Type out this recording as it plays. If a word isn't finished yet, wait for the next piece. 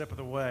Step of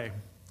the way.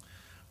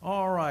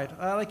 All right,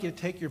 I'd like you to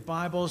take your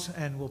Bibles,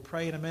 and we'll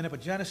pray in a minute,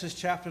 but Genesis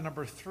chapter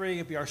number 3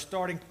 will be our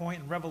starting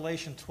point in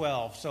Revelation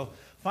 12. So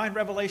find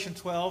Revelation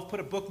 12, put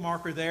a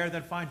bookmarker there,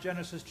 then find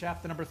Genesis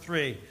chapter number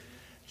 3.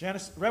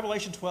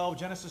 Revelation 12,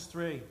 Genesis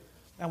 3.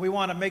 And we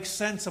want to make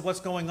sense of what's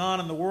going on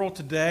in the world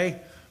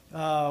today.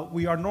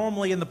 We are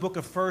normally in the book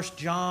of 1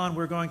 John.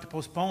 We're going to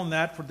postpone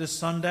that for this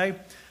Sunday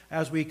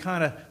as we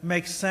kind of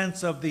make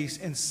sense of the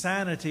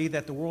insanity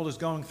that the world is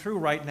going through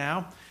right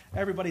now.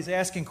 Everybody's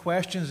asking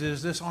questions.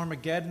 Is this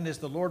Armageddon? Is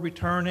the Lord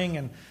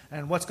returning?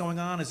 And what's going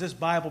on? Is this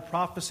Bible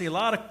prophecy? A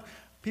lot of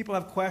people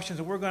have questions,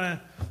 and we're going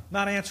to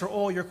not answer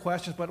all your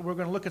questions, but we're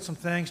going to look at some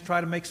things,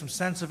 try to make some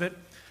sense of it,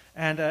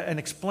 and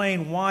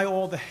explain why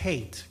all the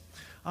hate.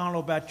 I don't know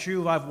about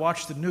you. I've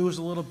watched the news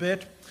a little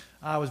bit.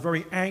 I was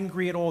very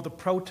angry at all the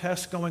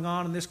protests going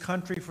on in this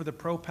country for the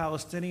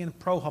pro-Palestinian,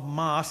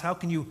 pro-Hamas. How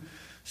can you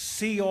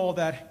see all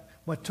that,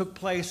 what took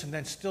place, and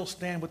then still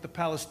stand with the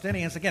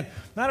Palestinians? Again,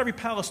 not every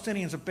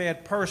Palestinian is a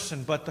bad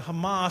person, but the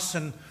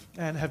Hamas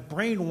and have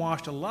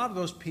brainwashed a lot of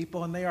those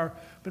people, and they are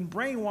been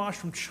brainwashed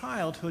from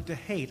childhood to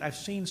hate. I've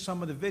seen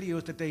some of the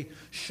videos that they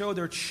show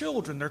their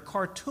children, their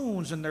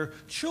cartoons and their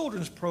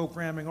children's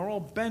programming are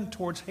all bent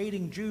towards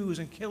hating Jews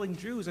and killing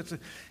Jews.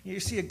 You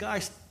see a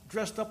guy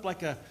dressed up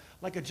like a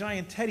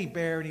giant teddy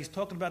bear, and he's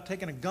talking about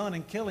taking a gun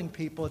and killing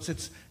people.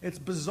 It's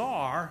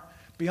bizarre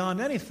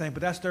beyond anything, but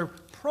that's their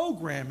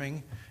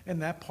programming in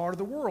that part of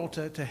the world,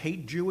 to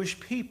hate Jewish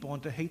people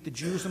and to hate the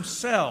Jews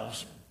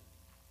themselves.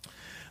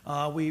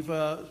 We've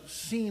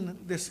seen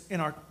this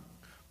in our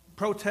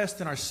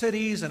protests in our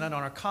cities and on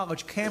our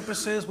college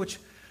campuses, which,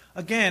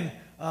 again,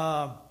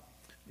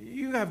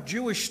 you have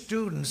Jewish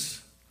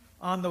students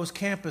on those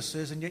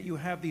campuses, and yet you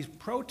have these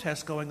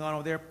protests going on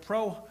over there,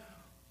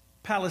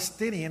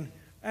 pro-Palestinian,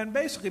 and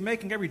basically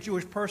making every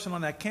Jewish person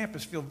on that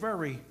campus feel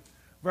very,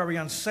 very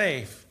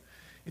unsafe.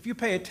 If you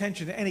pay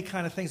attention to any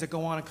kind of things that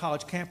go on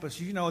college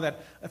campus, you know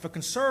that if a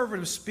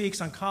conservative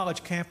speaks on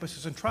college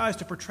campuses and tries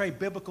to portray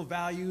biblical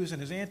values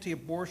and is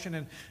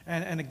anti-abortion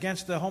and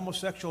against the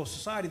homosexual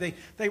society,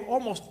 they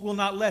almost will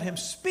not let him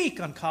speak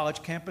on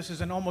college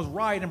campuses and almost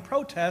riot and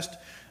protest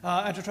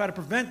and to try to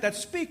prevent that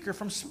speaker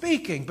from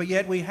speaking. But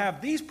yet we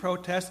have these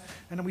protests,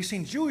 and we've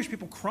seen Jewish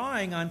people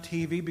crying on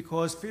TV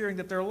because fearing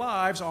that their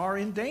lives are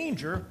in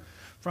danger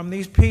from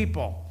these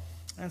people.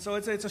 And so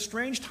it's a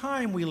strange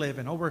time we live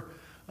in. Over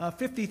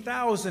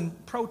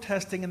 50,000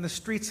 protesting in the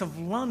streets of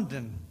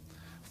London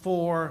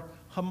for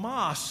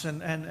Hamas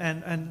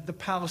and the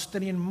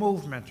Palestinian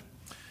movement.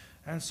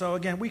 And so,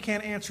 again, we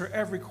can't answer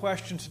every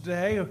question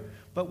today,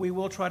 but we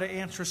will try to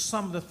answer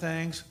some of the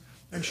things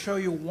and show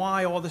you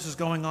why all this is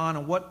going on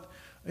and what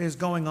is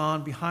going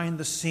on behind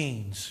the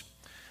scenes.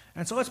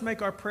 And so let's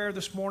make our prayer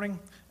this morning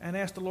and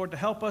ask the Lord to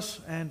help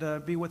us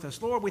and be with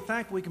us. Lord, we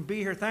thank we can be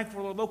here.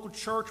 Thankful for the local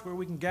church where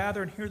we can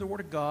gather and hear the Word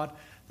of God.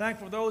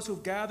 Thankful for those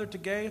who've gathered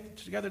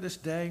together this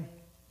day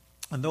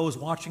and those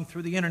watching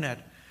through the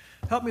internet.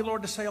 Help me,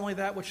 Lord, to say only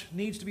that which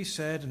needs to be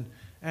said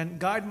and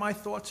guide my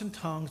thoughts and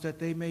tongues that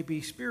they may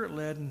be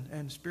Spirit-led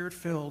and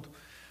Spirit-filled.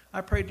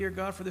 I pray, dear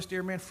God, for this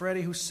dear man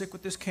Freddie who's sick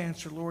with this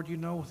cancer. Lord, you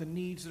know the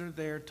needs that are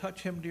there.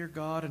 Touch him, dear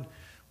God, and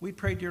we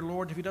pray, dear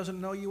Lord, if he doesn't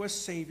know you as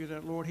Savior,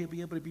 that, Lord, he'll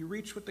be able to be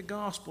reached with the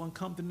gospel and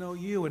come to know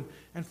you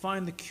and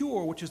find the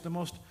cure, which is the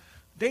most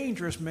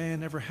dangerous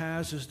man ever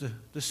has, is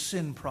the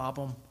sin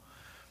problem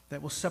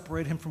that will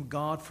separate him from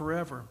God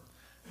forever.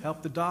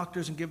 Help the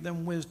doctors and give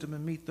them wisdom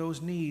and meet those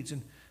needs.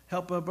 And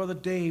help Brother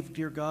Dave,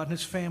 dear God, and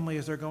his family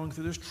as they're going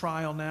through this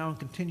trial now, and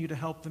continue to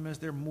help them as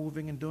they're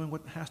moving and doing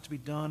what has to be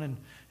done and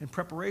in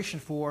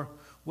preparation for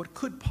what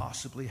could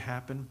possibly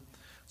happen.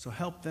 So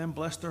help them,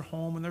 bless their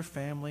home and their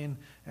family, and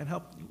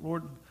help,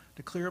 Lord,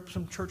 to clear up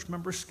some church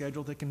members'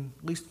 schedule. They can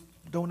at least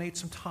donate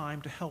some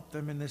time to help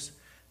them in this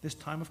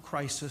time of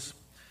crisis.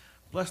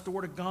 Bless the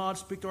Word of God,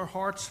 speak to our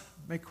hearts.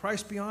 May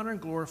Christ be honored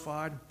and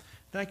glorified.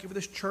 Thank you for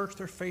this church,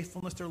 their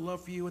faithfulness, their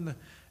love for you, and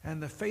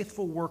the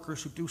faithful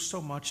workers who do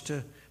so much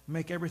to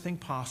make everything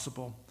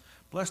possible.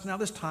 Bless now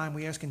this time,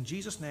 we ask in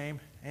Jesus' name,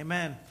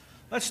 amen.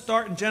 Let's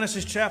start in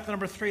Genesis chapter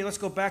number 3. Let's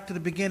go back to the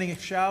beginning,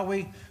 shall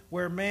we?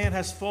 Where man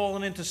has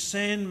fallen into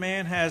sin,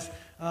 man has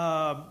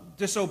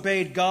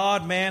disobeyed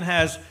God, man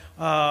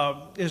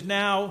is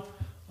now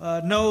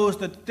knows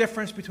the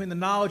difference between the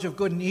knowledge of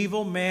good and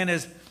evil. Man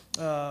is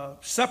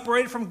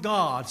separated from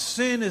God.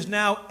 Sin is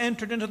now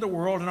entered into the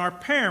world, and our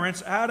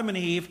parents, Adam and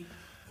Eve,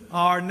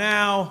 are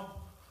now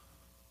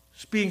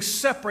being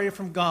separated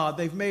from God.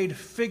 They've made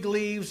fig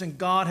leaves, and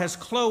God has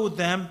clothed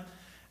them.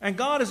 And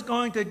God is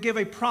going to give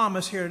a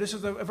promise here. This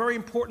is a very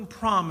important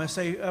promise,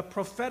 a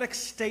prophetic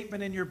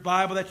statement in your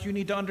Bible that you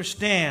need to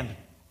understand.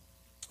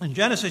 In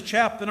Genesis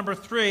chapter number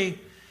 3,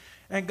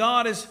 and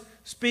God is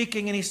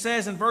speaking, and he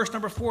says in verse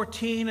number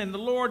 14, "And the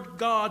Lord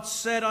God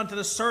said unto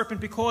the serpent,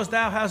 Because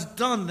thou hast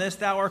done this,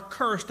 thou art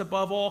cursed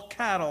above all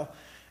cattle,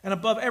 and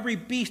above every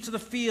beast of the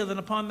field, and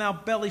upon thy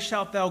belly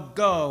shalt thou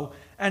go,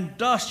 and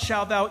dust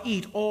shalt thou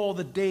eat all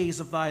the days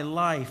of thy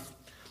life.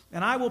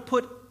 And I will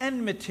put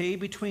enmity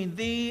between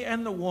thee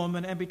and the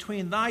woman, and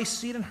between thy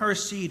seed and her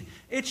seed.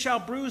 It shall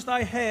bruise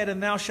thy head,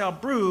 and thou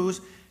shalt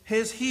bruise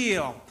his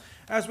heel.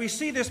 As we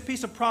see this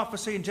piece of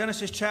prophecy in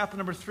Genesis chapter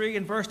number 3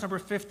 and verse number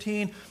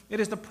 15, it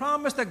is the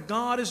promise that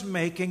God is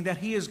making that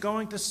he is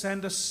going to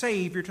send a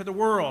Savior to the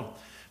world.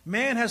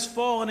 Man has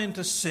fallen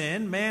into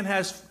sin. Man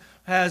has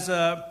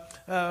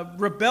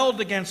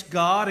rebelled against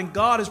God, and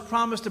God has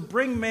promised to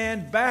bring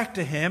man back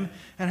to him.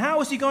 And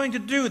how is he going to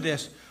do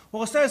this?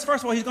 Well, it says,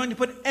 first of all, he's going to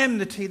put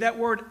enmity. That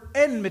word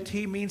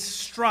enmity means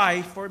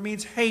strife, or it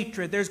means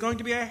hatred. There's going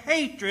to be a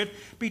hatred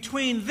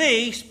between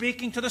thee,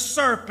 speaking to the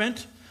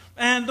serpent,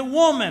 and the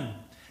woman,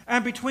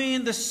 and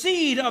between the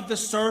seed of the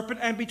serpent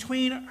and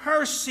between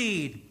her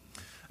seed.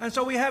 And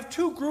so we have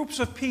two groups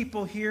of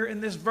people here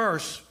in this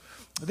verse.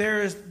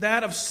 There is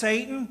that of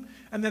Satan,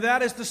 and then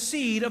that is the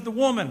seed of the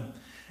woman.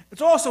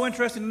 It's also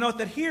interesting to note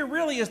that here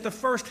really is the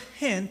first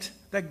hint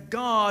that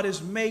God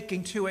is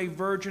making to a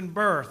virgin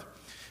birth.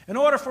 In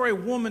order for a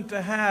woman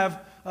to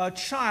have a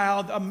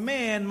child, a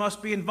man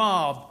must be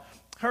involved.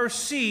 Her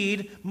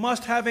seed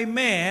must have a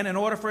man in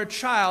order for a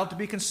child to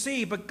be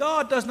conceived. But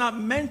God does not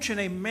mention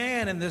a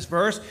man in this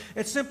verse.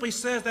 It simply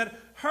says that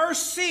her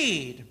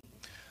seed.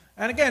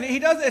 And again,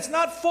 it's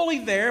not fully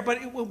there,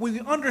 but when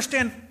we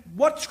understand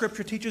what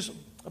Scripture teaches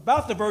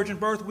about the virgin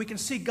birth, we can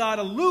see God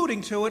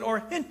alluding to it or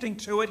hinting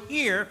to it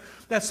here,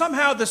 that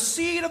somehow the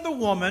seed of the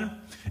woman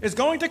is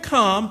going to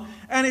come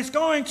and it's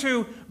going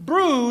to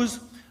bruise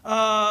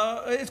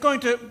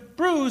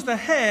the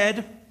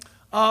head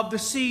of the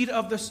seed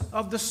of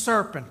the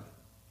serpent.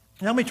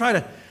 Now, let me try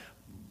to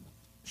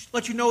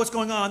let you know what's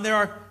going on. There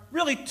are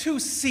really two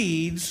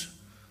seeds,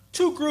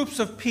 two groups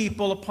of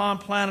people upon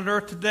planet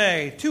Earth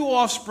today, two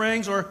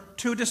offsprings or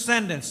two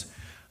descendants.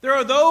 There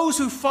are those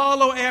who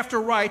follow after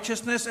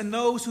righteousness and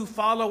those who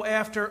follow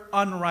after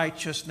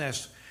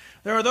unrighteousness.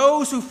 There are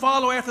those who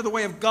follow after the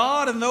way of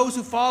God and those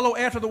who follow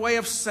after the way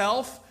of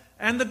self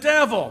and the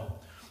devil.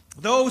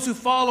 Those who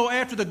follow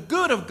after the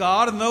good of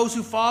God and those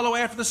who follow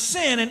after the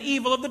sin and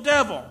evil of the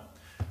devil.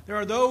 There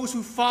are those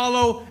who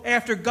follow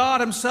after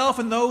God himself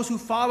and those who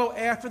follow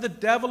after the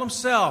devil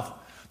himself.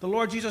 The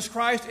Lord Jesus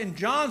Christ in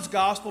John's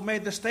Gospel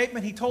made the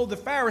statement, he told the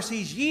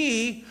Pharisees,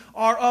 "Ye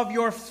are of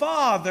your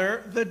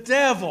father, the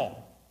devil."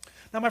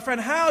 Now, my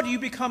friend, how do you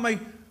become a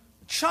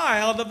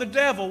child of the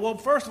devil? Well,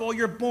 first of all,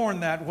 you're born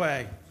that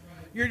way.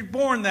 You're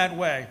born that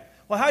way.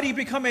 Well, how do you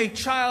become a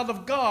child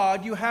of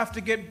God? You have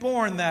to get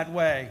born that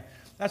way.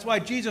 That's why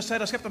Jesus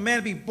said, except a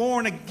man be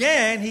born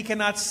again, he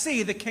cannot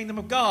see the kingdom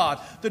of God.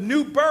 The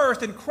new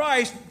birth in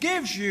Christ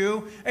gives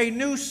you a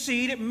new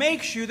seed. It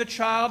makes you the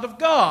child of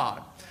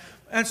God.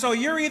 And so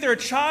you're either a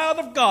child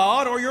of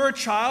God or you're a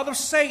child of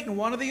Satan,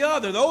 one or the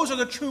other. Those are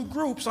the two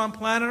groups on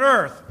planet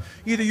Earth.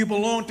 Either you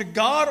belong to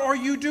God or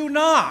you do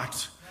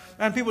not.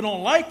 And people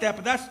don't like that,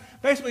 but that's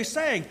basically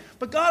saying.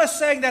 But God is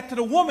saying that to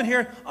the woman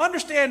here.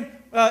 Understand,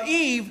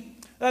 Eve,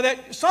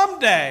 that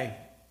someday,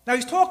 now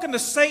he's talking to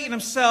Satan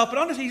himself,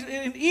 but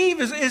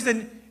Eve is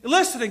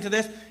listening to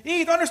this.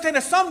 Eve, understand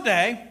that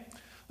someday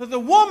that the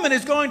woman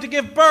is going to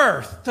give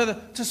birth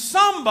to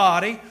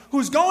somebody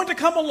who's going to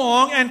come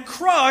along and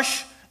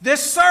crush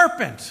this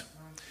serpent.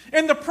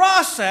 In the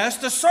process,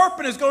 the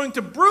serpent is going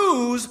to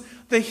bruise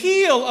the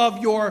heel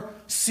of your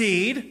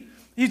seed.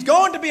 He's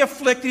going to be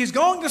afflicted. He's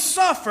going to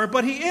suffer,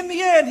 but in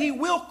the end, he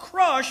will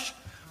crush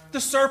the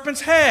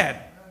serpent's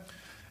head.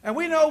 And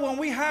we know when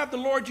we have the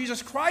Lord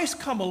Jesus Christ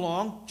come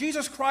along,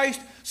 Jesus Christ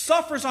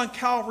suffers on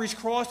Calvary's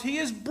cross. He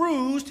is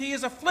bruised. He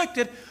is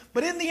afflicted.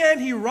 But in the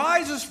end, he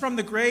rises from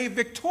the grave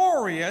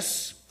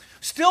victorious,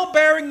 still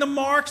bearing the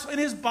marks in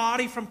his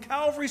body from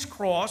Calvary's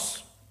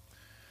cross.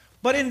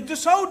 But in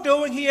so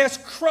doing, he has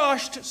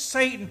crushed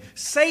Satan.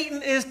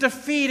 Satan is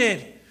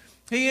defeated.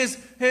 He's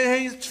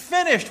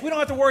finished. We don't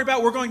have to worry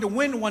about we're going to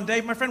win one day.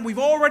 My friend, we've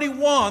already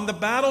won. The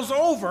battle's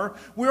over.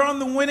 We're on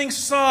the winning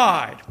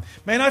side.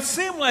 May not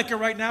seem like it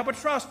right now, but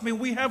trust me,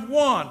 we have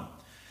won.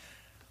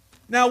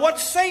 Now, what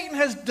Satan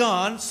has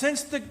done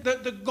since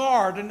the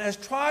garden has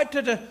tried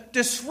to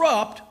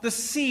disrupt the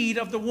seed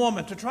of the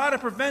woman, to try to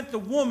prevent the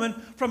woman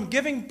from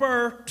giving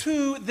birth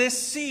to this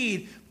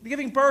seed,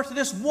 giving birth to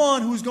this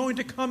one who's going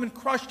to come and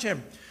crush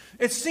him.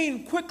 It's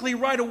seen quickly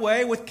right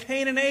away with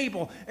Cain and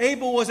Abel.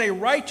 Abel was a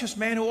righteous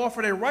man who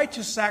offered a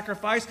righteous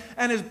sacrifice,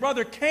 and his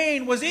brother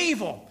Cain was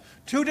evil.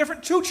 Two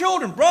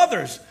children,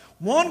 brothers.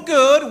 One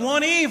good,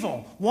 one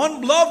evil.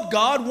 One loved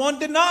God, one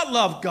did not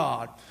love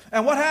God.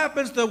 And what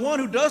happens? The one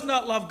who does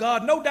not love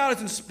God, no doubt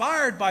is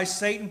inspired by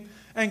Satan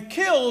and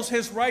kills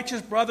his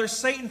righteous brother.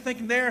 Satan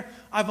thinking there,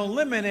 I've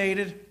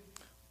eliminated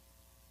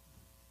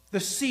the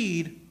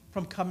seed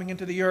from coming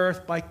into the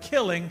earth by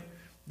killing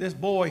this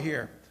boy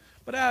here.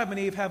 But Adam and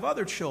Eve have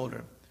other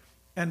children.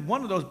 And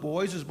one of those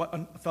boys is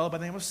a fellow by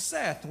the name of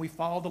Seth. And we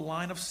follow the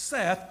line of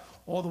Seth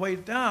all the way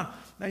down.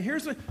 Now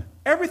here's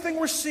everything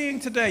we're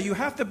seeing today. You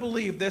have to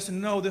believe this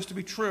and know this to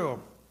be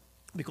true.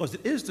 Because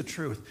it is the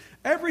truth.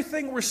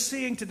 Everything we're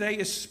seeing today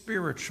is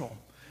spiritual.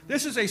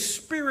 This is a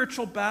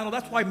spiritual battle.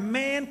 That's why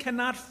man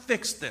cannot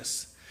fix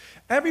this.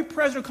 Every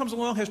president who comes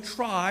along has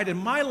tried, in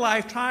my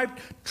life,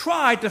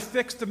 tried to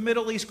fix the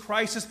Middle East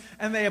crisis,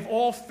 and they have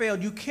all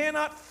failed. You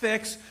cannot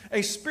fix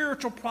a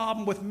spiritual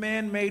problem with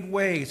man-made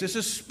ways. This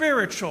is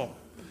spiritual.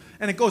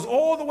 And it goes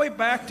all the way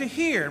back to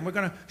here, and we're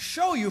going to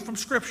show you from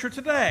Scripture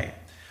today.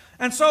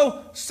 And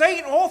so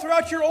Satan, all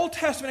throughout your Old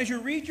Testament, as you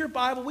read your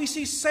Bible, we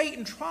see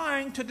Satan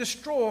trying to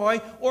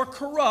destroy or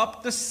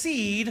corrupt the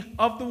seed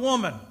of the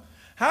woman.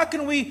 How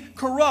can we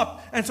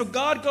corrupt? And so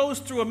God goes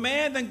through a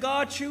man, then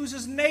God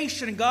chooses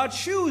nation. And God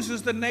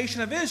chooses the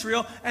nation of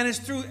Israel, and it's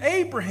through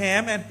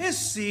Abraham and his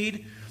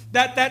seed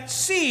that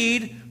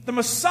seed, the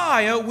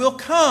Messiah, will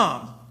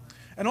come.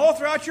 And all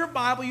throughout your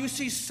Bible, you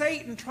see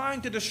Satan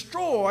trying to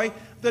destroy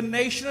the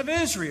nation of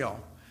Israel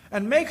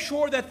and make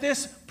sure that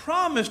this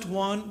promised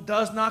one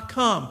does not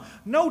come.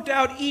 No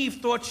doubt Eve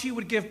thought she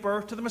would give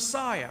birth to the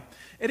Messiah.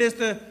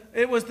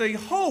 It was the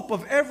hope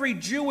of every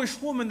Jewish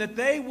woman that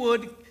they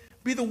would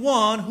be the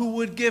one who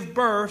would give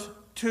birth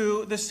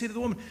to the seed of the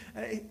woman.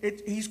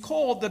 He's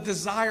called the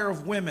desire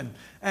of women.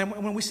 And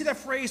when we see that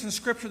phrase in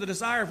Scripture, the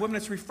desire of women,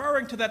 it's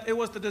referring to that it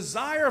was the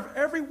desire of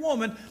every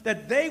woman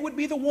that they would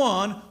be the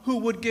one who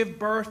would give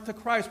birth to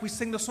Christ. We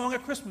sing the song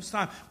at Christmas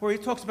time where he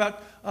talks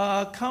about,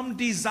 come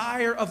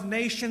desire of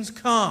nations,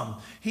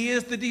 come. He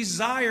is the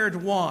desired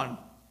one.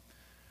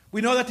 We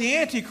know that the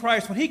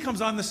Antichrist, when he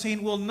comes on the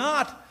scene, will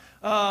not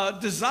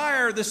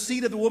desire the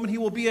seed of the woman. He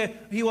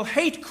will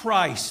hate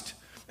Christ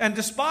and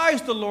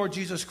despise the Lord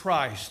Jesus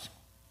Christ.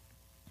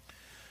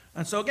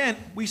 And so again,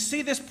 we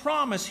see this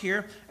promise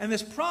here, and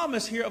this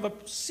promise here of a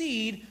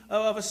seed,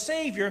 of a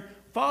Savior,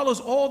 follows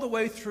all the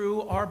way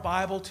through our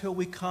Bible till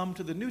we come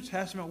to the New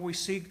Testament, where we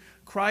see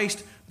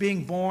Christ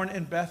being born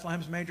in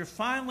Bethlehem's manger.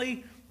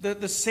 Finally,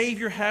 the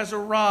Savior has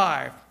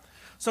arrived.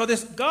 So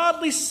this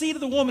godly seed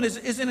of the woman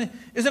is in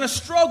a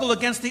struggle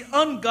against the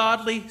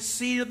ungodly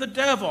seed of the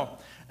devil.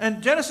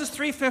 And Genesis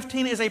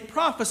 3:15 is a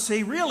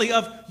prophecy, really,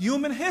 of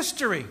human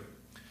history.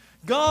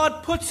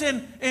 God puts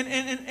in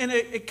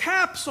a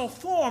capsule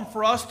form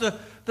for us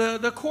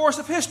the course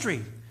of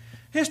history.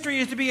 History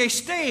is to be a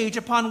stage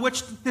upon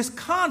which this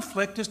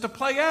conflict is to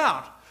play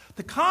out.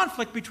 The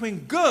conflict between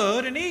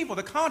good and evil,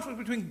 the conflict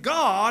between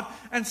God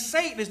and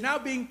Satan is now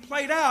being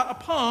played out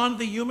upon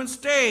the human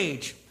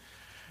stage.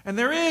 And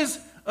there is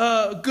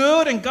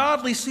good and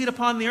godly seed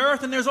upon the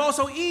earth, and there's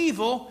also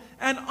evil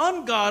and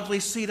ungodly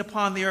seed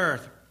upon the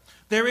earth.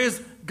 There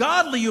is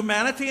godly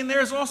humanity, and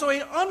there is also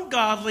an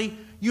ungodly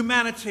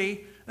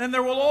humanity, and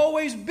there will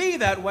always be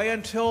that way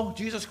until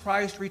Jesus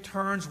Christ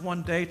returns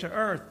one day to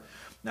earth.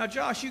 Now,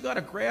 Josh, you got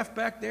a graph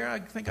back there. I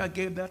think I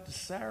gave that to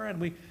Sarah, and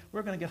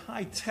we're going to get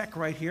high tech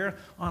right here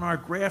on our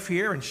graph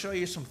here and show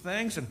you some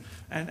things,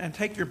 and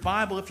take your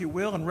Bible, if you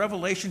will, in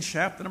Revelation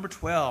chapter number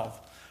 12.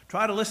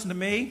 Try to listen to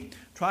me,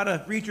 try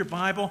to read your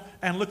Bible,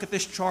 and look at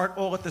this chart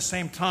all at the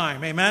same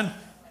time. Amen?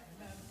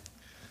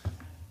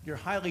 You're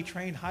highly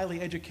trained, highly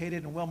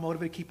educated, and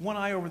well-motivated. Keep one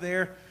eye over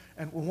there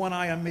and one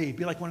eye on me.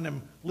 Be like one of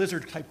them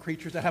lizard-type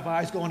creatures that have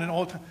eyes going in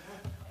all the time.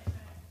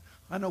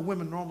 I know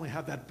women normally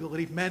have that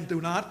ability. Men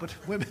do not, but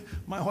women,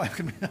 my wife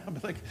can be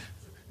like,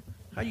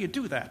 how do you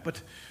do that?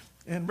 But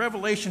in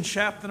Revelation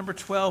chapter number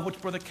 12,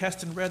 which Brother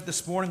Keston read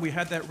this morning, we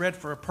had that read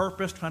for a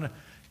purpose, trying to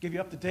give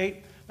you up to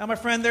date. Now, my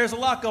friend, there's a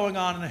lot going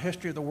on in the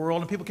history of the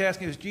world, and people keep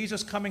asking, is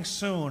Jesus coming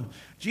soon?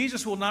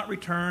 Jesus will not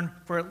return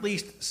for at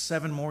least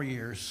 7 more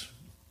years.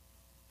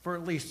 For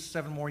at least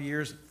 7 more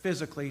years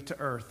physically to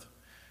earth.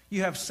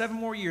 You have 7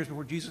 more years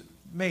before Jesus,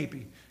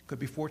 maybe. Could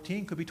be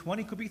 14, could be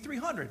 20, could be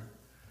 300.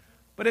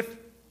 But if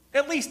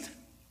at least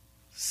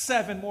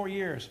 7 more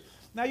years.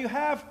 Now you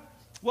have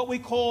what we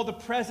call the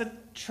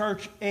present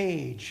church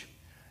age.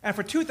 And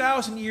for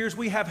 2,000 years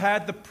we have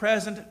had the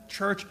present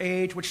church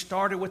age, which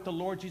started with the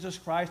Lord Jesus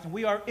Christ. And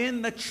we are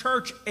in the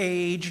church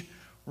age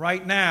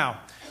right now.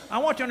 I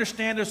want you to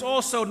understand there's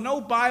also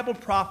no Bible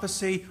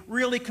prophecy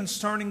really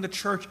concerning the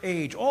church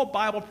age. All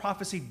Bible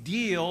prophecy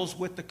deals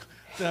with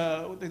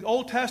the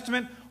Old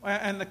Testament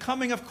and the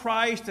coming of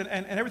Christ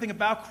and everything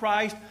about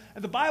Christ.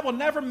 And the Bible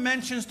never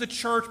mentions the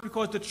church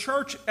because the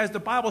church, as the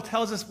Bible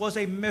tells us, was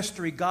a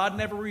mystery. God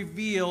never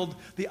revealed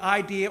the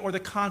idea or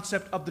the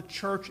concept of the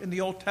church in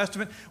the Old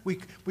Testament.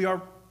 We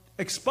are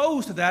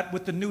exposed to that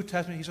with the New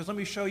Testament. He says, let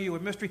me show you a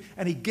mystery,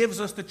 and he gives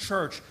us the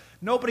church.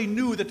 Nobody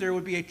knew that there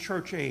would be a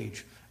church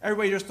age.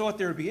 Everybody just thought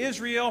there would be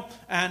Israel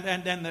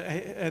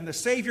and the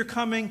Savior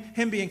coming,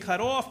 him being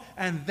cut off,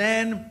 and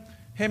then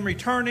him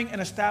returning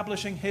and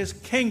establishing his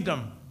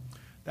kingdom.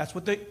 That's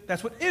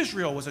what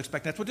Israel was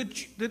expecting. That's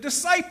what the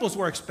disciples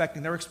were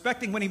expecting. They were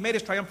expecting when he made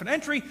his triumphant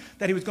entry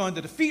that he was going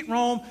to defeat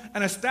Rome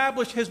and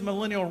establish his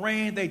millennial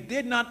reign. They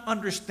did not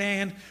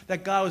understand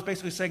that God was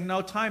basically saying,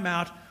 no, time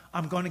out.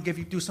 I'm going to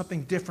do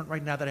something different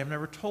right now that I've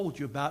never told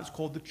you about. It's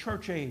called the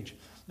church age.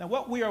 Now,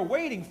 what we are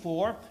waiting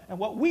for and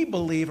what we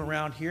believe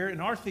around here in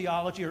our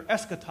theology or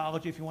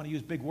eschatology, if you want to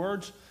use big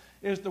words,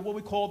 is what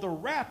we call the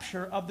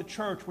rapture of the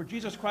church, where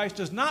Jesus Christ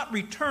does not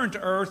return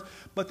to earth,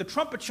 but the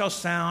trumpet shall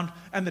sound,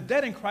 and the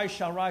dead in Christ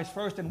shall rise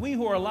first, and we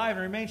who are alive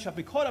and remain shall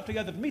be caught up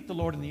together to meet the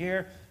Lord in the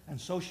air, and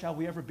so shall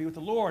we ever be with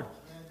the Lord.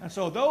 And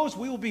so those,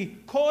 we will be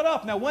caught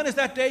up. Now, when is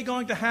that day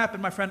going to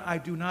happen, my friend? I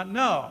do not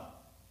know.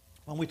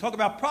 When we talk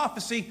about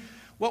prophecy,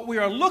 what we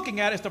are looking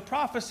at is the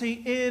prophecy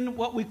in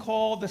what we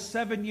call the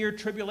 7-year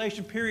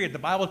tribulation period. The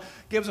Bible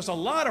gives us a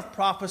lot of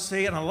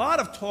prophecy and a lot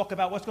of talk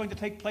about what's going to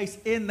take place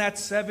in that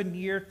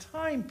 7-year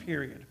time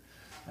period.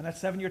 And that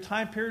 7-year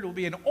time period will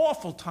be an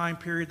awful time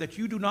period that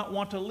you do not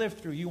want to live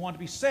through. You want to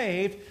be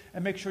saved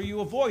and make sure you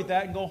avoid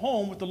that and go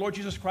home with the Lord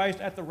Jesus Christ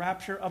at the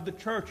rapture of the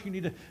church. You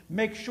need to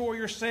make sure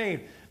you're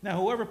saved.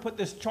 Now, whoever put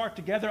this chart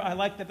together, I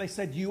like that they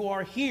said, "You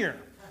are here."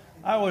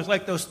 I always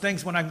like those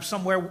things when I'm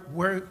somewhere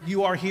where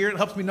you are here. It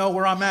helps me know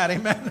where I'm at.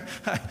 Amen.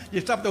 You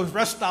stop those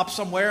rest stops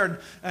somewhere,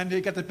 and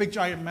you get the big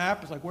giant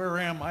map. It's like, where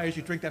am I? As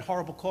you drink that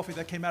horrible coffee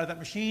that came out of that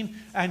machine,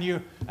 and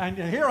here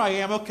I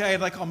am. Okay,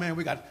 like, oh man,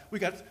 we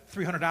got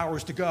 300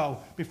 hours to go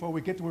before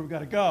we get to where we got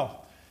to go.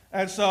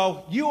 And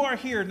so you are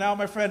here now,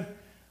 my friend.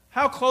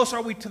 How close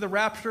are we to the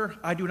rapture?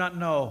 I do not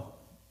know.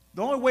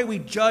 The only way we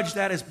judge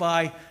that is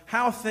by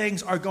how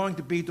things are going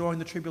to be during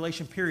the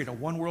tribulation period. A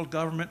one world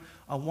government,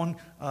 a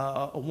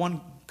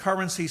one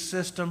currency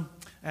system,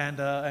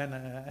 and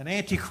an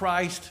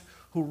antichrist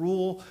who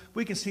rule.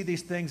 We can see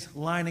these things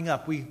lining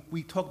up.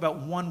 We talk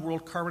about one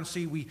world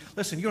currency.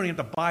 Listen, you don't even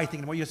have to buy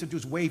things. What you have to do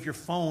is wave your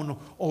phone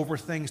over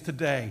things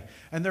today.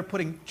 And they're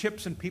putting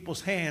chips in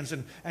people's hands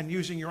and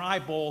using your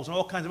eyeballs and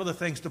all kinds of other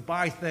things to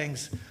buy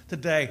things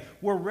today.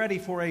 We're ready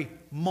for a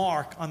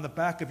mark on the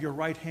back of your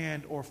right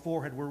hand or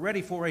forehead. We're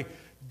ready for a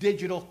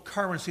digital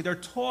currency. They're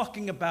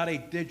talking about a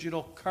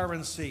digital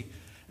currency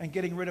and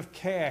getting rid of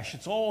cash.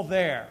 It's all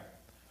there.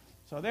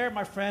 So there,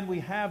 my friend,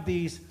 we have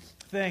these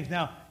things.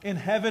 Now, in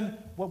heaven,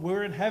 we'll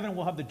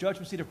have the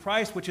judgment seat of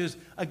Christ, which is,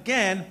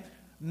 again,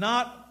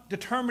 not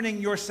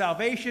determining your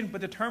salvation, but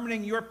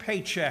determining your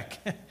paycheck,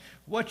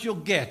 what you'll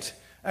get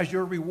as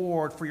your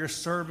reward for your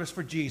service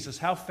for Jesus.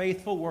 How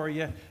faithful were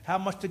you? How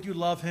much did you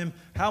love him?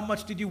 How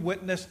much did you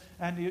witness?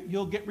 And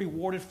you'll get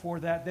rewarded for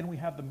that. Then we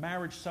have the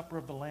marriage supper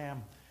of the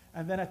Lamb.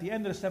 And then at the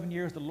end of the 7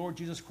 years, the Lord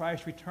Jesus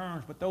Christ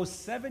returns. But those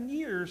 7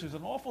 years is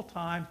an awful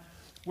time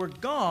where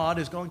God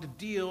is going to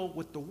deal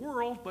with the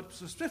world, but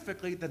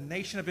specifically the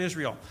nation of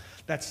Israel.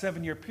 That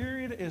 7-year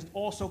period is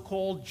also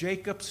called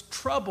Jacob's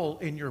trouble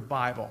in your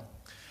Bible.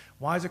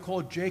 Why is it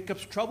called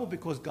Jacob's trouble?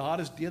 Because God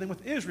is dealing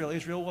with Israel.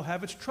 Israel will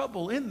have its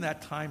trouble in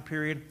that time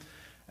period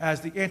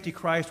as the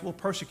Antichrist will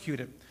persecute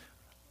it.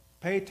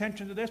 Pay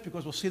attention to this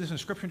because we'll see this in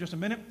Scripture in just a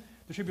minute.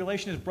 The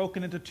tribulation is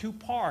broken into 2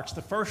 parts,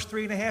 the first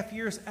 3.5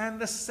 years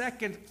and the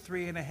second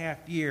 3.5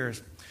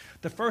 years.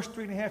 The first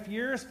 3.5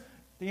 years,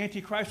 the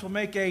Antichrist will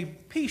make a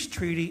peace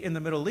treaty in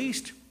the Middle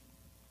East,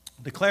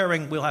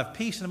 declaring we'll have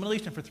peace in the Middle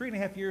East, and for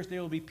 3.5 years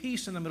there will be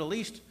peace in the Middle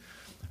East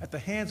at the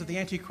hands of the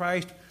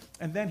Antichrist,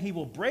 and then he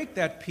will break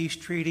that peace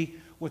treaty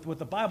with what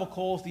the Bible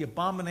calls the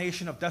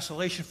abomination of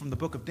desolation from the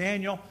book of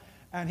Daniel,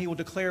 and he will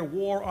declare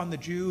war on the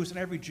Jews, and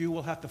every Jew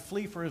will have to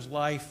flee for his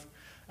life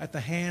at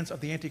the hands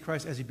of the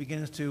Antichrist as he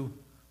begins to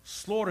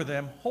slaughter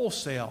them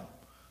wholesale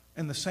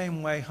in the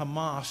same way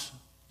Hamas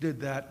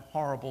did that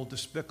horrible,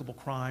 despicable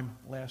crime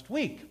last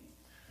week.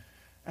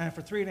 And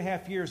for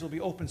 3.5 years, there will be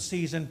open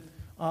season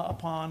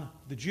upon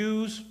the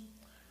Jews.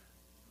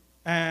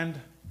 And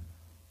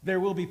there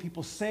will be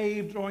people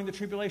saved during the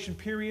tribulation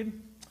period.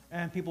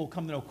 And people will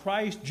come to know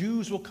Christ.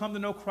 Jews will come to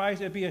know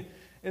Christ. It'll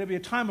be a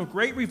time of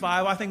great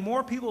revival. I think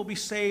more people will be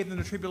saved in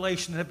the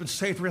tribulation than have been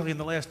saved really in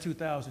the last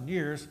 2,000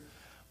 years.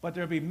 But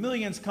there will be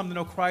millions come to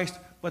know Christ.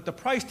 But the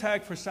price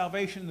tag for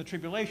salvation in the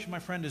tribulation, my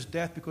friend, is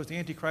death, because the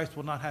Antichrist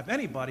will not have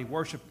anybody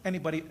worship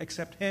anybody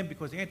except him,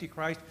 because the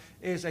Antichrist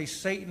is a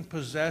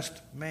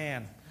Satan-possessed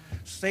man.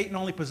 Satan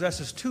only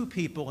possesses 2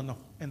 people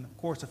in the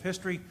course of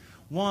history.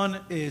 One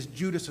is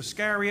Judas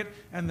Iscariot,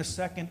 and the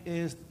second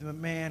is the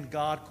man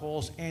God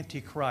calls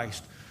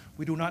Antichrist.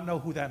 We do not know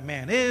who that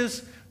man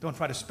is. Don't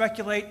try to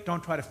speculate.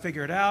 Don't try to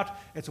figure it out.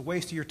 It's a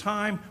waste of your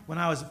time. When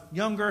I was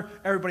younger,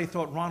 everybody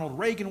thought Ronald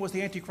Reagan was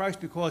the Antichrist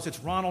because it's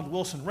Ronald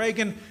Wilson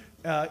Reagan.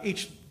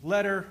 Each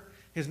letter,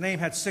 his name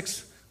had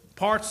 6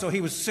 parts, so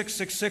he was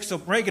 666. So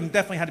Reagan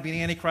definitely had to be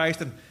the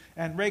Antichrist,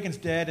 and Reagan's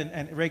dead,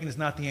 and Reagan is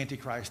not the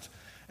Antichrist.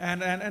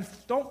 And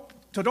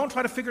don't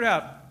try to figure it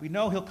out. We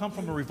know he'll come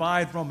from a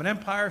revived Roman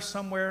Empire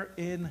somewhere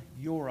in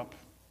Europe.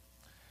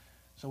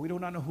 So we do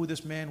not know who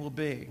this man will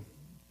be.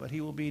 But he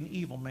will be an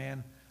evil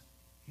man.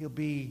 He'll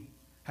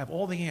have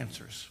all the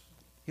answers.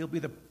 He'll be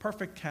the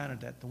perfect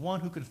candidate, the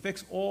one who can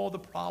fix all the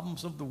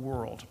problems of the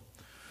world.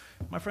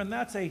 My friend,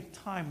 that's a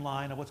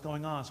timeline of what's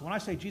going on. So when I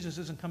say Jesus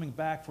isn't coming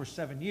back for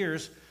 7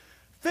 years,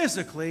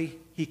 physically,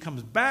 he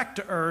comes back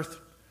to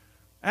earth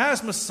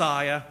as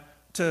Messiah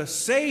to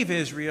save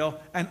Israel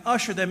and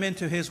usher them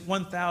into his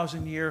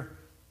 1,000-year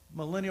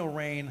millennial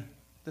reign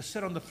to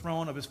sit on the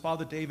throne of his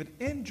father David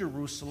in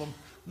Jerusalem,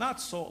 not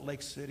Salt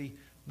Lake City,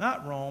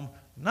 not Rome,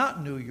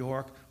 not New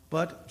York,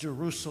 but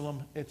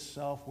Jerusalem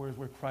itself, where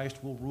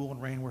Christ will rule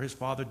and reign, where his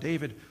father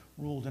David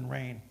ruled and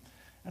reigned.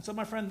 And so,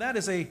 my friend, that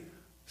is a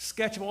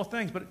sketch of all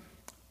things. But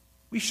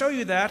we show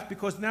you that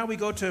because now we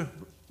go to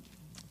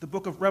the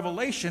book of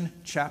Revelation,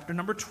 chapter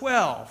number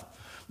 12.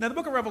 Now, the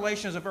book of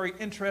Revelation is a very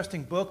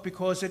interesting book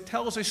because it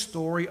tells a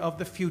story of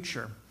the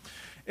future.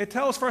 It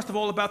tells, first of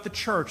all, about the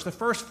church. The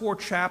first 4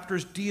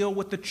 chapters deal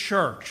with the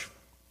church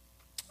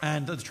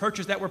and the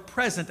churches that were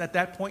present at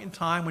that point in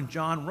time when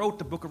John wrote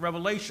the book of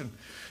Revelation.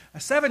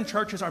 7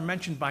 churches are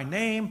mentioned by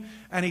name,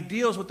 and he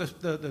deals with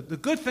the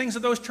good things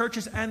of those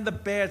churches and the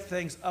bad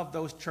things of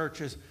those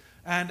churches.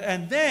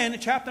 And then,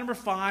 chapter number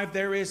 5,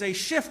 there is a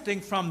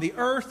shifting from the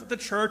earth of the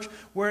church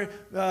where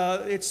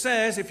it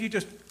says, if you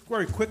just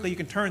very quickly, you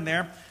can turn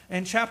there.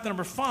 In chapter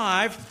number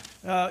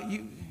 5,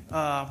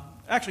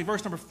 actually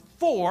verse number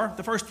 4,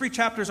 the first 3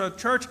 chapters are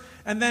church,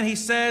 and then he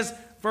says,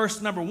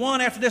 verse number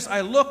 1, after this I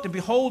looked, and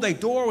behold, a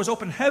door was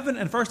opened in heaven,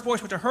 and the first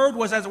voice which I heard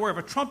was as it were of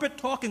a trumpet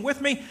talking with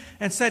me,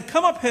 and said,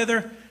 Come up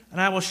hither, and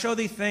I will show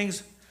thee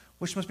things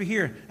which must be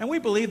here. And we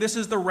believe this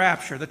is the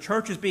rapture. The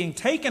church is being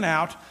taken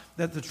out,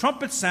 that the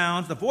trumpet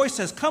sounds, the voice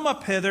says, Come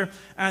up hither,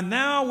 and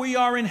now we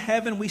are in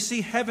heaven. We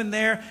see heaven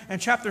there,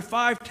 and chapter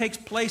 5 takes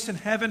place in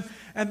heaven.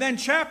 And then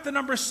chapter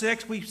number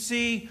 6, we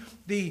see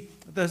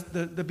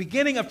the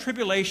beginning of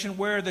tribulation,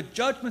 where the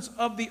judgments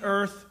of the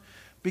earth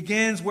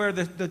begins, where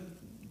the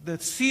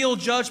seal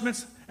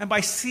judgments, and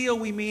by seal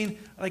we mean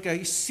like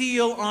a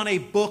seal on a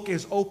book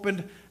is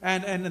opened,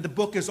 and the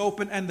book is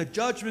opened, and the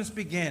judgments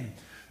begin.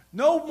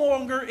 No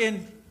longer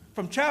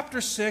from chapter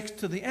 6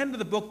 to the end of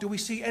the book do we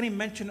see any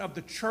mention of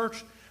the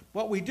church.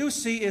 What we do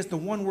see is the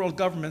one world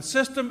government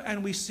system,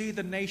 and we see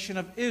the nation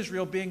of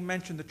Israel being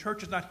mentioned. The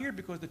church is not here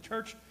because the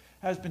church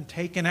has been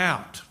taken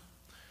out.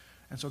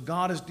 And so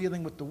God is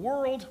dealing with the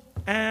world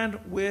and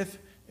with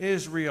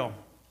Israel.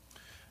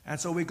 And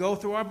so we go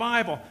through our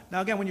Bible.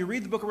 Now again, when you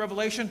read the book of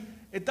Revelation,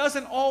 it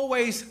doesn't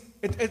always,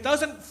 it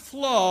doesn't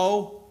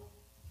flow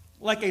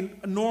like a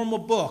normal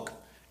book.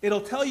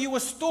 It'll tell you a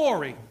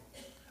story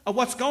of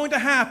what's going to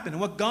happen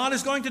and what God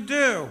is going to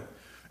do.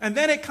 And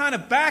then it kind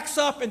of backs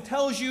up and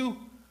tells you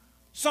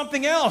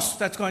something else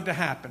that's going to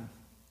happen.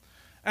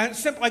 And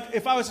simply, like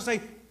if I was to say,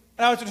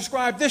 I was to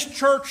describe this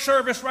church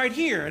service right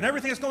here and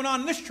everything that's going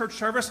on in this church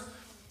service,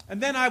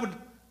 and then I would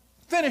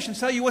finish and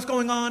tell you what's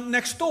going on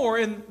next door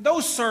in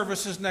those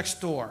services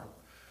next door.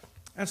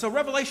 And so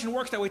Revelation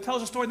works that way. It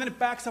tells a story, and then it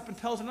backs up and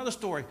tells another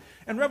story.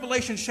 In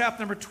Revelation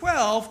chapter number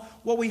 12,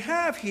 what we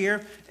have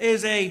here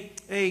is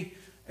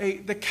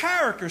the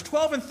characters,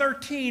 12 and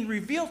 13,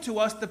 reveal to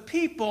us the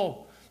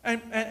people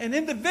and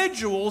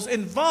individuals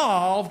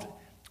involved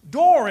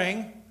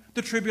during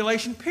the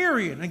tribulation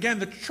period. And again,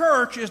 the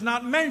church is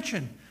not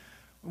mentioned.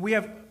 We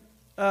have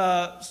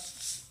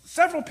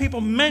several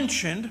people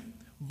mentioned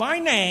by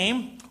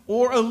name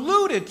or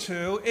alluded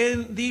to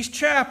in these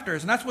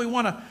chapters. And that's what we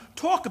want to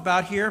talk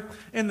about here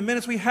in the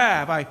minutes we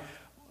have. I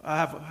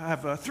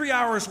have 3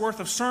 hours worth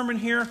of sermon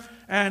here,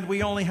 and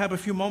we only have a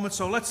few moments,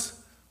 so let's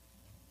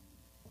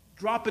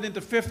drop it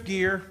into 5th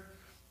gear.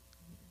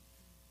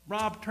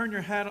 Rob, turn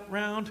your hat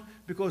around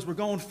because we're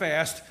going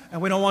fast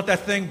and we don't want that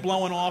thing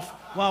blowing off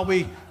while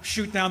we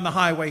shoot down the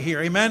highway here.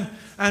 Amen?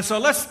 And so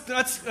let's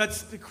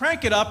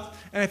crank it up.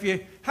 And if you're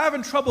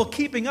having trouble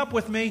keeping up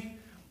with me,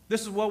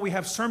 this is what we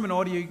have sermon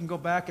audio. You can go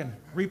back and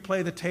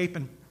replay the tape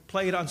and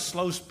play it on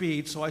slow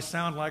speed so I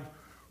sound like,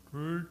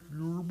 take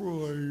your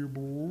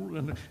Bible,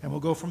 and we'll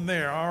go from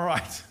there. All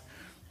right.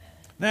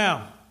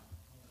 Now,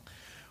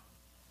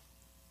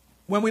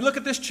 when we look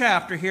at this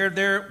chapter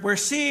here, we're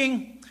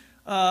seeing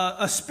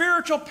a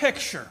spiritual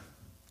picture.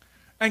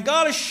 And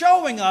God is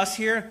showing us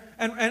here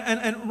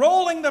and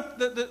rolling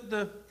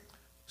the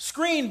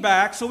screen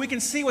back so we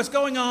can see what's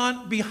going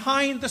on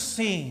behind the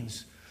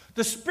scenes.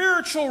 The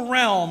spiritual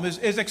realm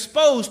is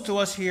exposed to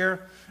us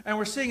here, and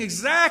we're seeing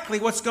exactly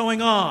what's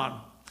going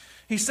on.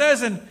 He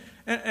says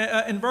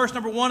in verse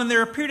number 1, And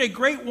there appeared a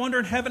great wonder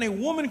in heaven, a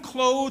woman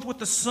clothed with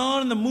the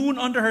sun and the moon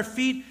under her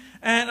feet,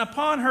 and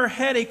upon her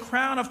head a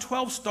crown of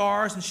 12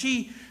 stars, and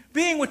she,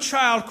 being with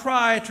child,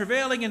 cried,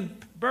 travailing in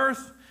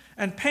birth,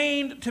 and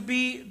pained to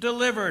be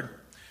delivered.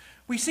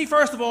 We see,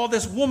 first of all,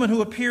 this woman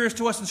who appears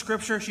to us in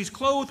Scripture. She's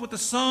clothed with the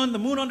sun, the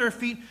moon under her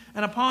feet,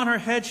 and upon her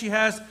head she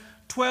has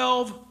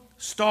 12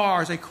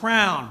 stars, a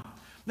crown.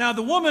 Now,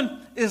 the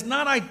woman is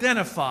not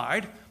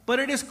identified, but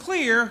it is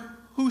clear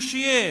who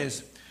she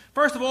is.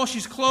 First of all,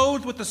 she's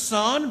clothed with the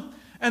sun,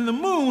 and the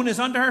moon is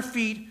under her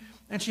feet,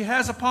 and she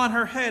has upon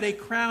her head a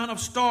crown of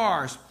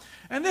stars.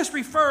 And this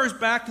refers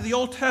back to the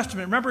Old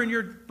Testament. Remember in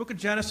your book of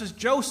Genesis,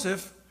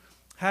 Joseph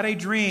had a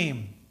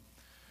dream.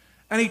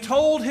 And he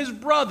told his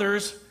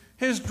brothers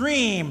his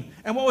dream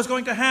and what was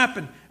going to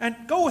happen. And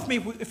go with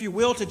me, if you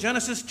will, to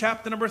Genesis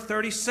chapter number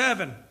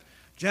 37.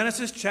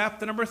 Genesis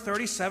chapter number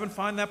 37.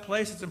 Find that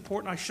place. It's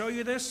important I show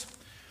you this.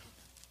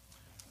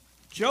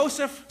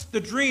 Joseph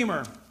the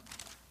dreamer.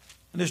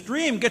 And his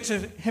dream gets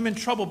him in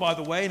trouble, by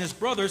the way, and his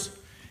brothers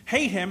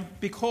hate him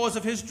because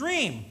of his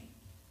dream.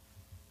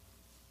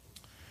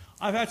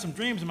 I've had some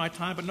dreams in my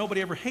time, but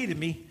nobody ever hated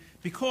me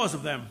because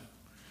of them.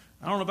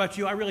 I don't know about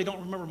you. I really don't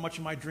remember much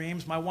of my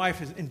dreams. My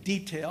wife is in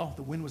detail.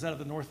 The wind was out of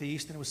the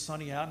northeast, and it was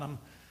sunny out, and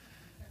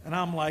And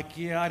I'm like,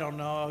 yeah, I don't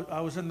know.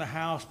 I was in the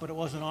house, but it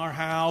wasn't our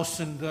house,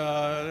 and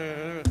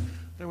there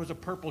was a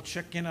purple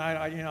chicken.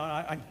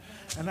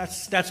 And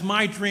that's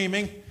my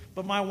dreaming.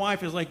 But my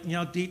wife is like,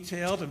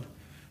 detailed,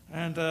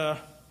 and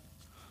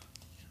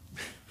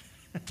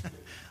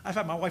I've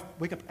had my wife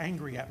wake up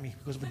angry at me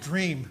because of a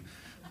dream.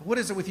 What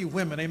is it with you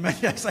women? Amen.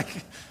 It's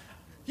like,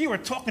 you were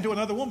talking to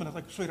another woman. I was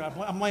like, sweetheart,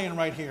 I'm laying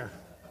right here.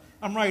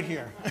 I'm right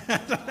here.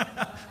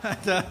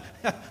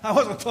 I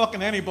wasn't talking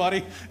to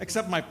anybody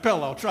except my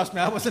pillow. Trust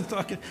me, I wasn't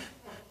talking.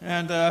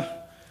 And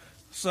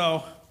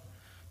so,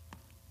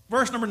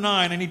 verse number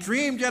 9, and he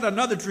dreamed yet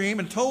another dream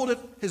and told it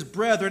his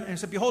brethren, and he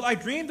said, behold, I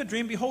dreamed a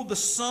dream. Behold, the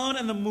sun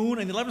and the moon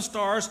and the 11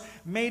 stars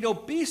made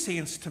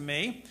obeisance to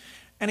me.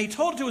 And he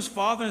told it to his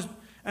father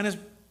and his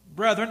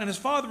brethren, and his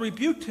father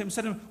rebuked him,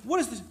 said to him,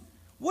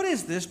 What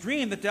is this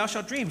dream that thou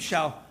shalt dream?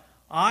 Shall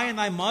I and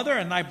thy mother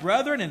and thy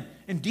brethren and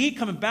indeed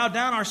come and bow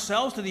down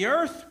ourselves to the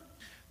earth?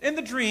 In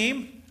the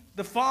dream,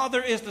 the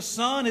father is the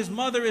sun, his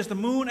mother is the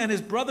moon, and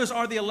his brothers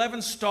are the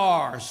 11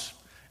 stars.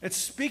 It's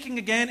speaking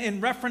again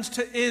in reference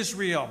to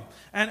Israel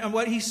and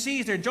what he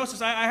sees there. Joseph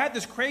says, I had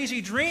this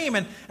crazy dream,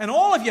 and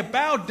all of you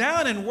bowed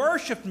down and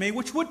worshipped me,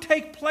 which would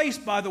take place,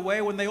 by the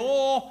way, when they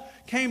all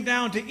came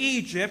down to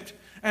Egypt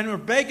and were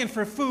begging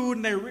for food,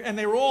 and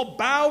they were all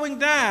bowing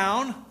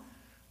down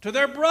to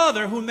their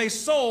brother whom they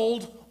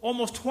sold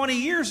almost 20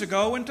 years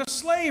ago into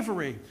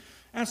slavery.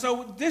 And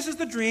so this is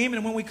the dream,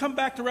 and when we come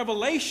back to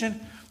Revelation,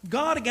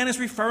 God again is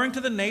referring to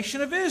the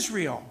nation of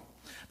Israel.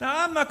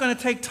 Now, I'm not going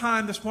to take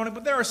time this morning,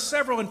 but there are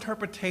several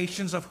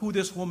interpretations of who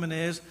this woman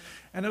is,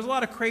 and there's a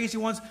lot of crazy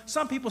ones.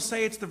 Some people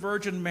say it's the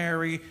Virgin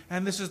Mary,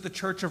 and this is the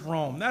Church of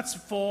Rome. That's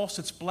false.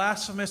 It's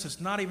blasphemous.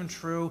 It's not even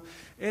true.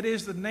 It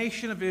is the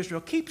nation of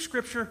Israel. Keep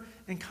Scripture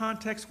in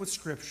context with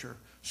Scripture.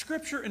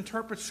 Scripture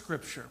interprets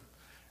Scripture.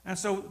 And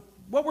so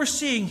what we're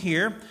seeing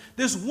here,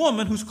 this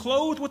woman who's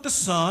clothed with the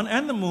sun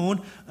and the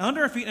moon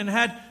under her feet and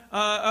had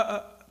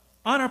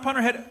upon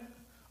her head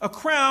a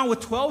crown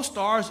with 12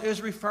 stars,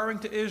 is referring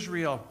to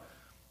Israel.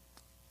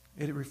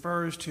 It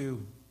refers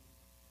to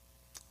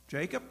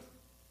Jacob,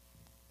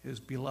 his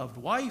beloved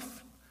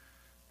wife,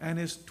 and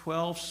his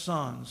 12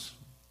 sons,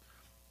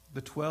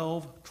 the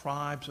 12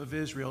 tribes of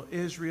Israel.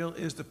 Israel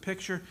is the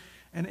picture,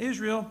 and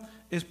Israel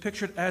is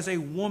pictured as a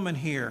woman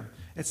here.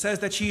 It says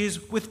that she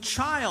is with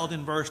child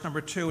in verse number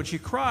 2, and she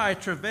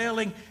cried,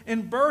 travailing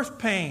in birth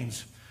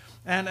pains.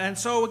 And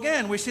so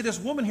again, we see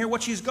this woman here,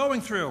 what she's going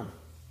through,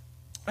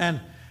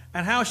 and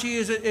how she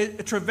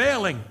is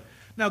travailing.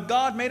 Now,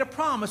 God made a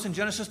promise in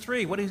Genesis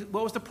 3. What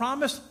was the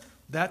promise?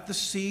 That the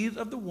seed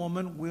of the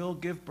woman will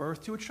give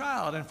birth to a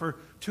child. And for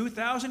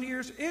 2,000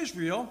 years,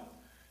 Israel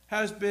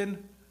has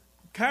been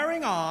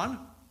carrying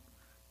on,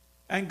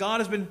 and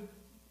God has been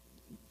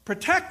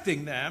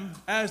protecting them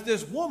as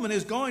this woman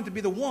is going to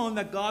be the one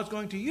that God's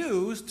going to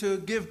use to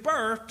give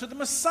birth to the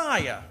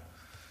Messiah.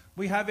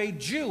 We have a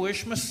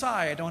Jewish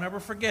Messiah. Don't ever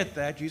forget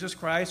that. Jesus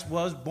Christ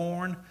was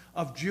born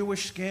of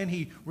Jewish skin.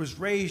 He was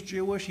raised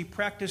Jewish. He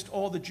practiced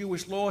all the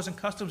Jewish laws and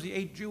customs. He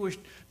ate Jewish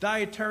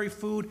dietary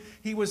food.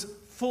 He was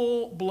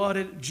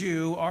full-blooded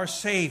Jew, our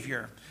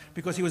Savior,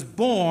 because he was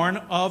born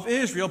of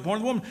Israel, born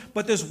of a woman.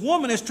 But this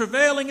woman is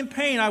travailing in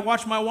pain. I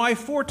watched my wife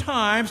 4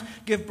 times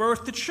give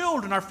birth to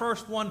children, our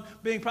first one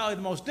being probably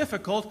the most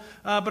difficult.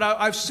 But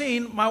I've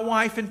seen my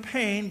wife in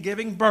pain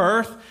giving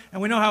birth,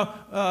 and we know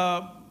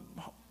how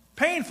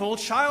painful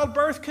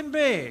childbirth can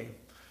be.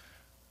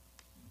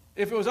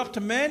 If it was up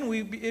to men,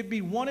 it'd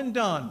be one and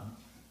done.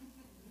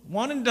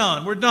 One and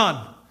done. We're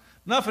done.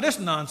 Enough of this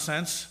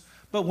nonsense.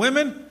 But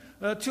women,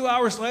 2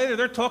 hours later,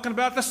 they're talking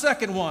about the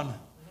second one.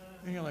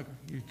 And you're like,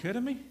 are you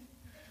kidding me?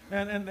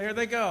 And there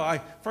they go.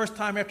 First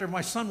time after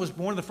my son was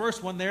born, the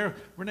first one there,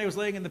 Renee was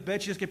laying in the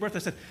bed. She just gave birth. I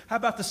said, how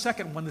about the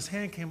second one? This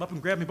hand came up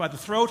and grabbed me by the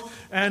throat.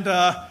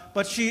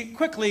 But she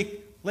quickly,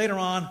 later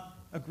on,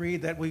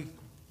 agreed that we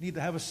need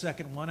to have a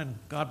second one, and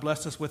God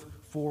blessed us with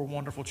 4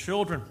 wonderful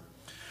children.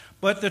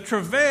 But the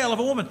travail of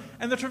a woman,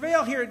 and the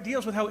travail here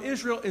deals with how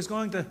Israel is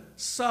going to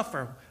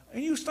suffer.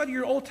 And you study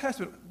your Old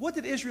Testament. What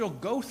did Israel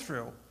go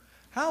through?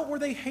 How were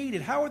they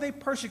hated? How were they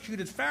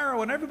persecuted?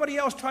 Pharaoh and everybody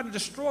else tried to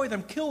destroy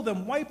them, kill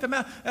them, wipe them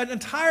out. An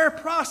entire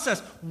process.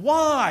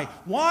 Why?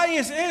 Why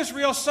is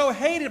Israel so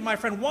hated, my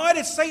friend? Why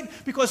did Satan?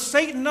 Because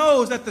Satan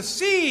knows that the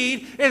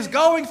seed is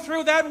going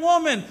through that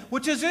woman,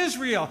 which is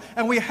Israel.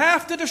 And we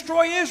have to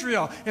destroy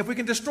Israel. If we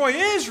can destroy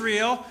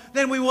Israel,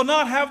 then we will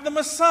not have the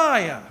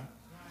Messiah.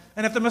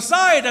 And if the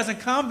Messiah doesn't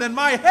come, then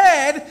my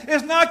head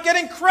is not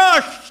getting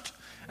crushed.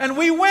 And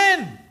we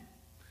win.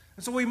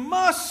 And so we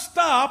must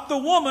stop the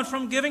woman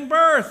from giving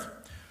birth.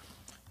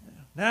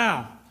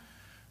 Now,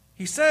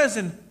 he says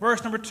in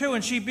verse number 2,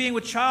 and she being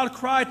with child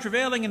cried,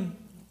 travailing in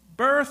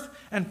birth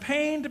and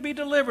pain to be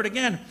delivered.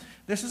 Again,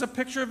 this is a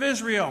picture of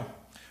Israel.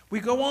 We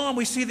go on,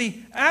 we see the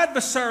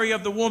adversary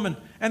of the woman.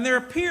 And there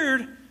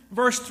appeared,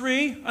 verse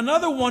 3,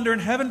 another wonder in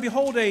heaven.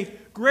 Behold, a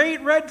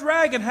great red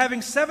dragon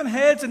having 7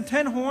 heads and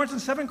 10 horns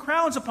and 7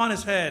 crowns upon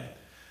his head.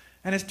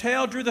 And his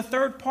tail drew the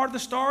third part of the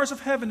stars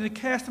of heaven, and he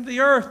cast them to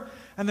the earth.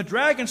 And the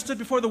dragon stood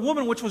before the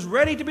woman, which was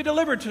ready to be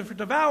delivered to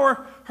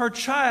devour her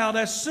child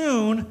as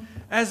soon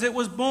as it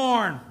was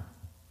born.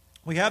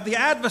 We have the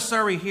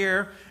adversary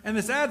here, and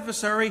this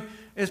adversary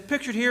is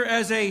pictured here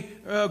as a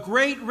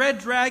great red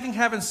dragon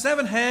having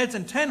 7 heads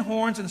and 10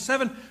 horns and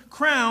 7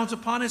 crowns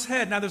upon his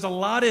head. Now, there's a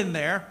lot in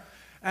there.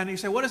 And you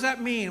say, what does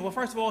that mean? Well,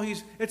 first of all,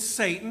 it's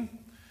Satan.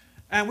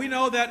 And we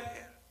know that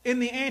in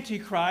the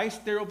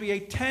Antichrist, there will be a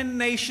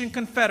 10-nation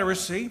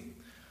confederacy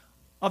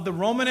of the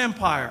Roman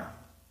Empire.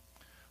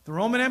 The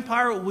Roman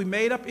Empire will be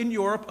made up in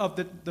Europe of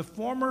the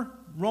former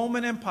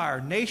Roman Empire.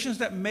 Nations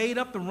that made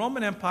up the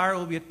Roman Empire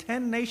will be a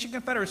 10-nation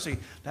confederacy.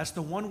 That's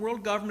the one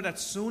world government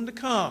that's soon to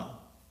come.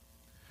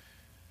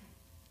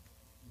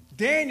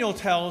 Daniel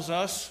tells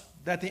us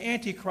that the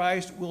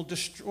Antichrist will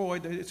destroy,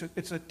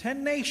 it's a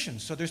 10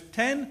 nations, so there's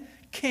 10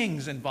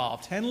 kings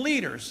involved, 10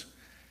 leaders.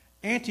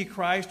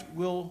 Antichrist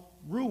will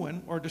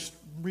ruin or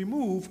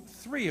remove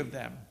 3 of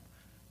them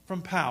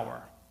from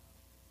power.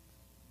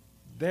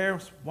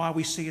 There's why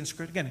we see in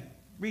Scripture, again,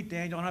 read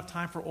Daniel, I don't have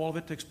time for all of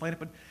it to explain it,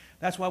 but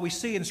that's why we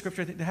see in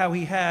Scripture how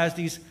he has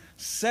these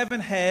 7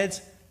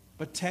 heads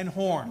but 10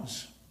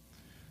 horns.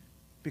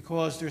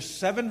 Because there's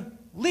 7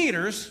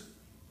 leaders,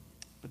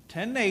 but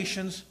 10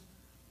 nations,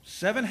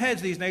 7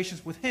 heads of these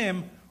nations with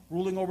him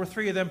ruling over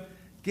 3 of them,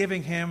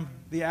 giving him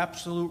the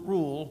absolute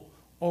rule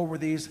over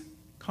these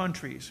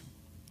countries.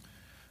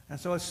 And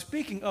so it's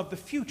speaking of the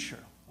future,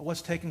 of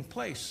what's taking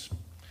place.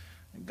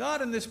 And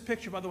God in this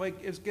picture, by the way,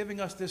 is giving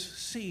us this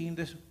scene,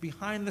 this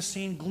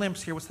behind-the-scene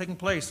glimpse here, what's taking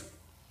place.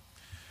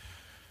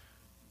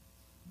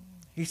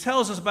 He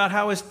tells us about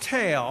how his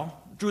tail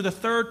drew the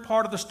third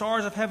part of the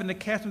stars of heaven to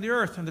cast them to the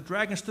earth, and the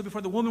dragon stood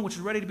before the woman which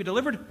was ready to be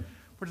delivered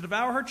for to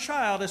devour her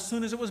child as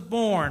soon as it was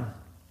born.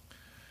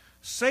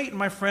 Satan,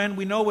 my friend,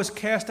 we know was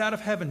cast out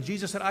of heaven.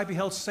 Jesus said, I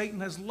beheld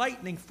Satan as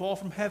lightning fall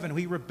from heaven.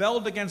 He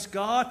rebelled against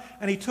God,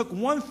 and he took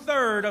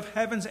 1/3 of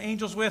heaven's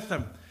angels with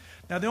him.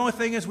 Now, the only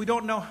thing is we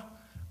don't know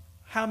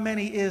how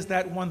many is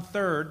that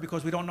 1/3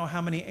 because we don't know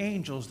how many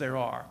angels there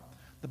are.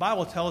 The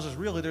Bible tells us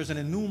really there's an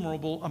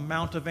innumerable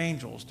amount of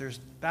angels. There's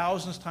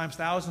thousands times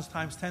 10,000s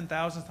times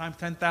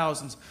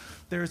 10,000s.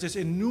 There's this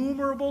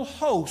innumerable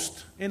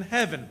host in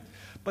heaven.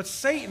 But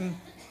Satan,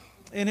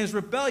 in his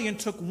rebellion,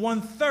 took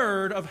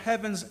 1/3 of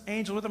heaven's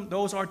angels with him.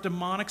 Those are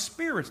demonic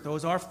spirits.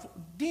 Those are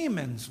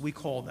demons, we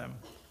call them.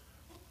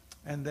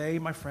 And they,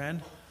 my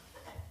friend,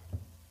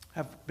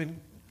 have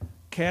been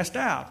cast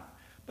out.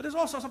 But there's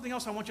also something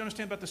else I want you to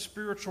understand about the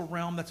spiritual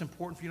realm that's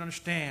important for you to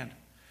understand.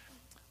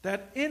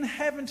 That in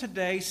heaven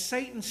today,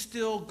 Satan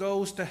still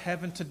goes to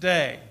heaven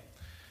today.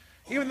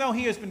 Even though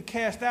he has been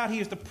cast out, he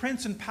is the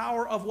prince and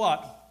power of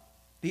what?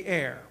 The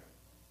air.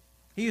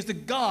 He is the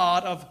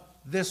god of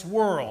this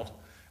world.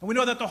 And we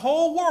know that the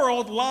whole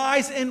world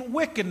lies in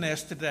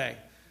wickedness today.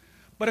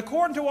 But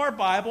according to our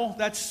Bible,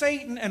 that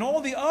Satan and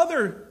all the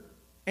other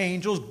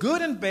angels,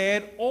 good and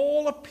bad,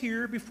 all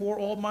appear before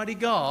Almighty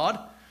God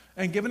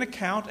and give an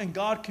account, and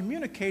God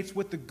communicates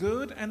with the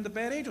good and the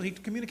bad angels. He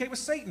communicates with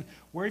Satan.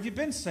 Where have you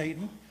been,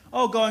 Satan?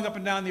 Oh, going up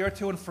and down the earth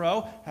to and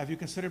fro. Have you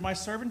considered my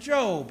servant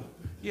Job?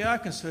 Yeah, I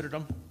considered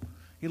him.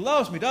 He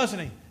loves me, doesn't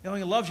he? He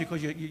only loves you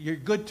because you're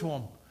good to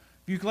him.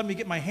 If you let me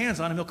get my hands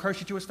on him, he'll curse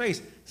you to his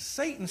face.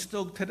 Satan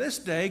still, to this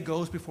day,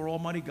 goes before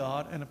Almighty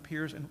God and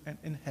appears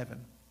in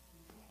heaven,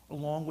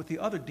 along with the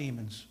other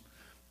demons.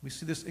 We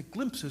see this in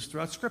glimpses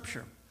throughout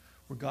Scripture,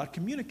 where God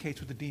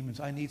communicates with the demons.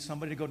 I need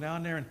somebody to go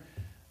down there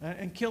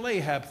and kill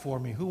Ahab for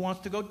me. Who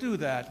wants to go do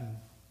that? And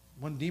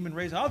one demon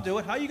raises, I'll do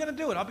it. How are you going to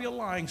do it? I'll be a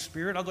lying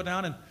spirit. I'll go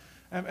down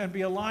and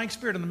be a lying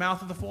spirit in the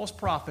mouth of the false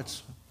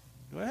prophets.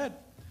 Go ahead.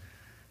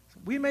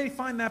 We may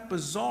find that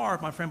bizarre,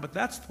 my friend, but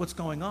that's what's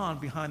going on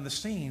behind the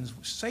scenes.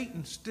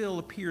 Satan still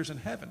appears in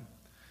heaven.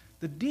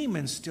 The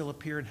demons still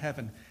appear in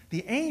heaven.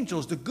 The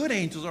angels, the good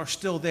angels, are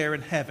still there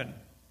in heaven,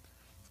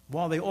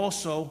 while they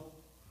also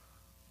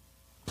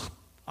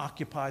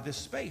occupy this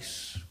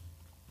space.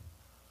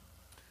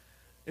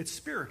 It's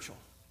spiritual.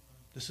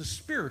 This is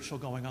spiritual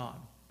going on.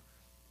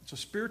 It's a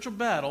spiritual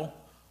battle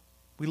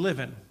we live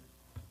in.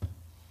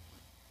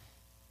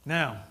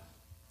 Now,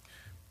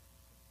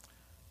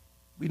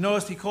 we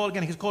noticed he's called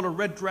a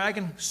red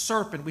dragon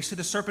serpent. We see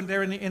the serpent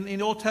there in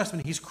the Old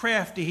Testament. He's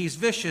crafty, he's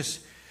vicious.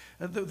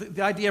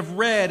 The idea of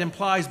red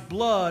implies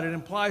blood, it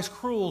implies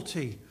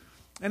cruelty.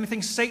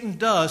 Anything Satan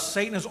does,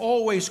 Satan is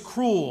always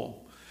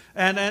cruel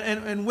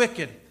and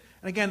wicked.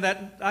 And again,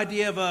 that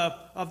idea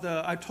of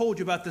the I told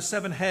you about the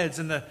 7 heads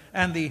and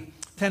the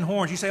 10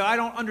 horns. You say, I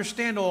don't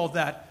understand all of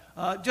that.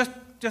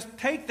 Just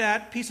take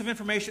that piece of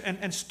information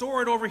and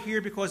store it over here,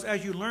 because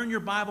as you learn your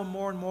Bible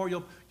more and more,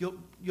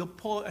 you'll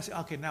pull it and say,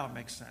 okay, now it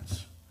makes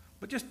sense.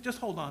 But just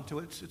hold on to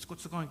it. It's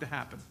what's going to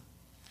happen.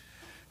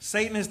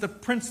 Satan is the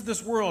prince of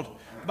this world.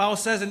 The Bible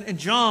says in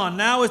John,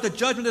 now is the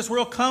judgment of this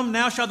world come,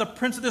 now shall the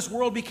prince of this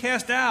world be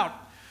cast out.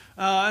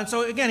 And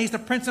so again, he's the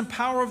prince and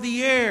power of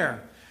the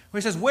air. Where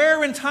he says,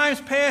 where in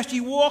times past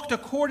ye walked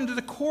according to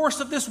the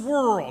course of this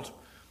world.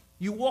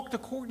 You walked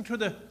according to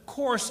the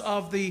course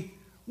of the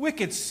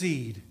wicked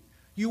seed.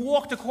 You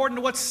walked according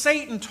to what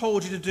Satan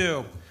told you to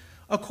do,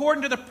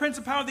 according to the prince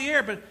of power of the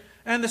air,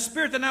 and the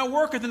spirit that now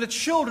worketh in the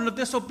children of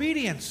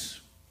disobedience.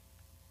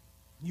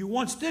 You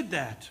once did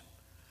that.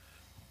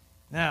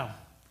 Now,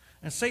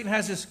 and Satan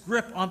has his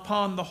grip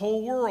upon the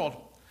whole world.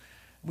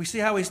 We see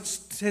how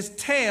his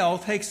tail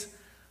takes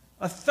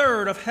a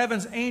third of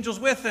heaven's angels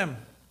with him.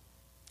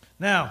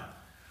 Now,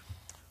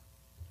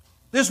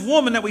 this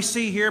woman that we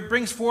see here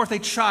brings forth a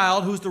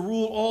child who's to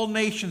rule all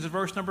nations in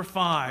verse number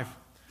 5.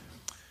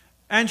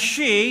 And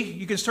she,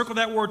 you can circle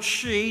that word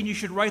she, and you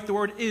should write the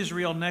word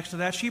Israel next to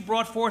that. She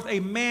brought forth a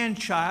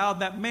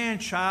man-child. That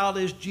man-child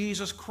is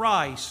Jesus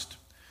Christ,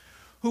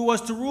 who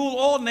was to rule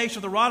all nations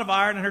with a rod of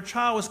iron, and her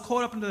child was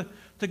caught up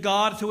to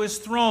God, to his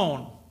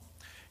throne.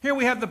 Here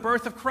we have the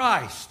birth of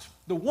Christ.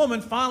 The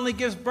woman finally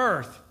gives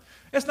birth.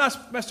 It's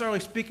not necessarily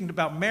speaking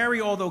about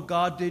Mary, although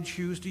God did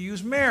choose to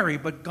use Mary,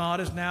 but God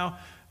is now,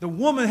 the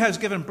woman has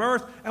given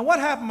birth. And what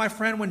happened, my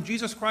friend, when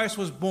Jesus Christ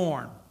was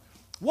born?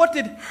 What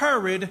did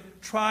Herod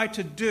try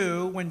to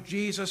do when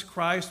Jesus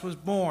Christ was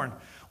born?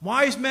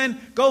 Wise men,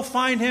 go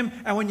find him,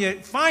 and when you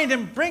find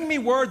him, bring me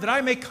word that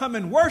I may come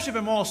and worship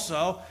him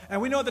also.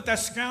 And we know that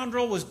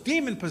scoundrel was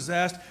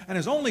demon-possessed, and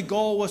his only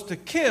goal was to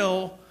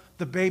kill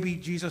the baby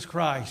Jesus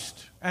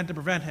Christ and to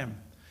prevent him.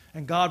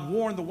 And God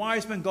warned the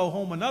wise men, go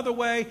home another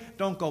way,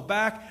 don't go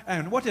back.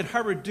 And what did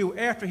Herod do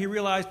after he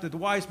realized that the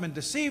wise men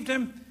deceived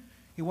him?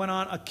 He went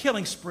on a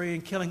killing spree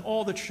and killing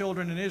all the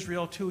children in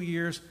Israel 2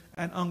 years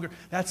and hunger.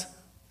 That's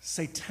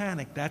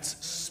satanic.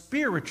 That's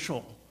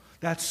spiritual.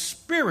 That's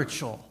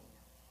spiritual.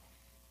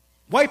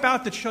 Wipe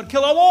out the children.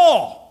 Kill them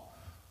all.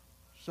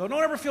 So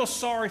don't ever feel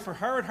sorry for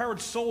Herod. Herod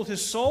sold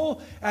his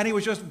soul, and he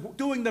was just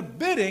doing the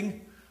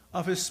bidding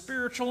of his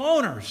spiritual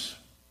owners.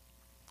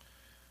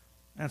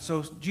 And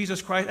so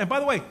Jesus Christ, and by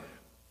the way,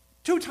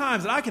 2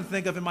 times that I can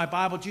think of in my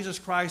Bible, Jesus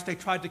Christ, they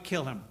tried to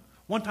kill him.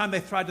 One time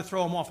they tried to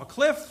throw him off a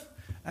cliff,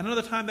 and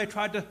another time they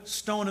tried to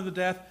stone him to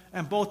death,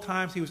 and both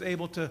times he was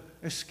able to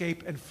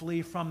escape and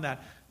flee from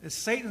that. It's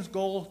Satan's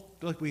goal.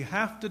 We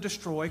have to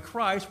destroy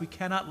Christ. We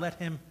cannot let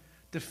him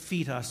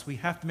defeat us. We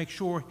have to make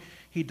sure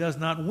he does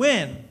not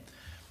win.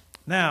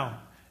 Now,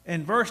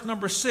 in verse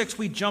number 6,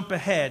 we jump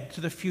ahead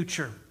to the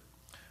future.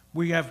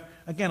 We have,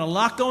 again, a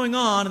lot going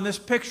on in this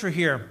picture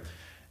here.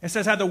 It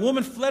says, how the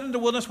woman fled into the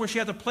wilderness where she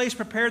had a place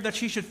prepared that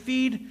she should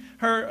feed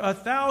her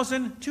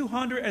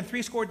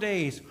 1,260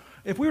 days.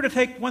 If we were to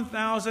take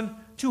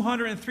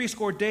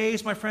 1,260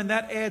 days, my friend,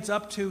 that adds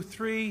up to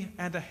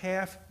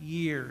 3.5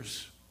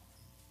 years.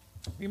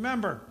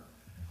 Remember,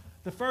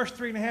 the first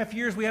 3.5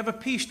 years we have a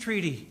peace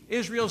treaty.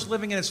 Israel's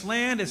living in its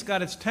land. It's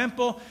got its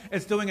temple.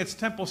 It's doing its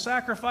temple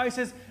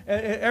sacrifices.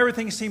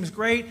 Everything seems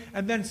great.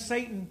 And then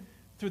Satan,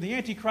 through the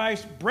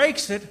Antichrist,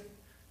 breaks it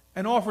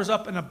and offers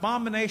up an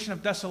abomination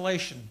of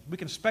desolation. We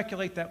can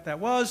speculate that that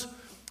was.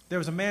 There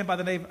was a man by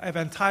the name of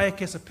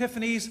Antiochus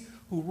Epiphanes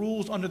who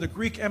rules under the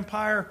Greek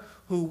Empire,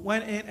 who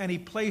went in and he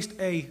placed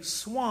a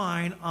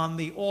swine on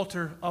the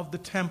altar of the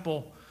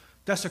temple,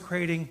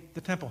 desecrating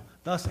the temple.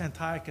 Thus,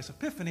 Antiochus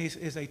Epiphanes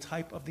is a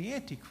type of the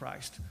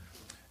Antichrist.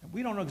 And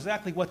we don't know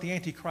exactly what the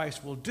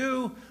Antichrist will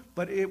do,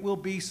 but it will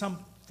be some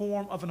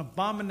form of an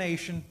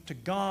abomination to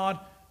God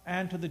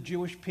and to the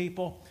Jewish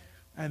people,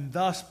 and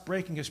thus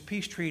breaking his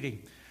peace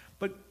treaty.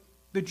 But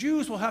the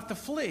Jews will have to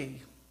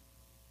flee.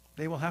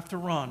 They will have to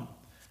run.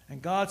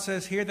 And God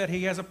says here that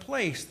he has a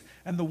place.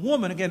 And the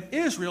woman, again,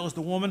 Israel is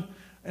the woman,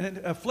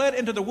 and fled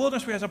into the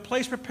wilderness where he has a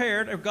place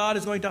prepared, or God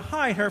is going to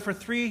hide her for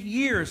 3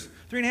 years,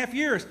 3.5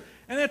 years.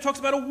 And then it talks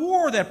about a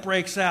war that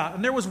breaks out.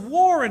 And there was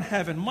war in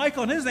heaven.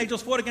 Michael and his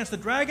angels fought against the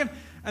dragon,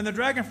 and the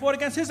dragon fought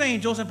against his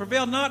angels and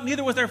prevailed not,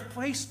 neither was their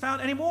place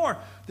found anymore.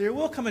 There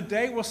will come a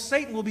day where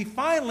Satan will be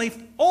finally,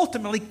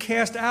 ultimately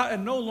cast out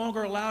and no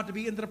longer allowed to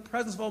be into the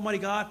presence of Almighty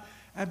God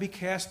and be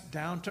cast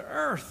down to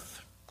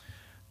earth.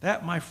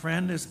 That, my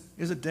friend, is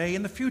a day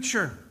in the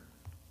future.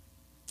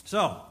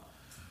 So,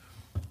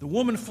 the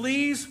woman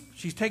flees.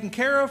 She's taken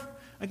care of.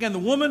 Again, the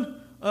woman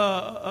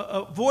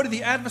avoided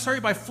the adversary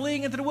by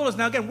fleeing into the wilderness.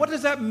 Now, again, what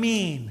does that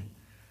mean?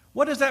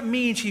 What does that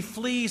mean she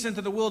flees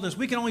into the wilderness?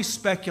 We can only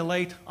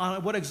speculate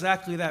on what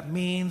exactly that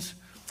means.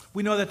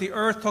 We know that the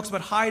earth talks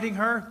about hiding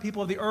her.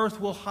 People of the earth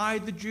will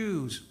hide the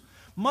Jews,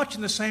 much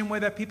in the same way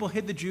that people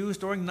hid the Jews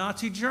during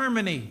Nazi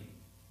Germany.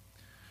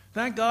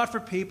 Thank God for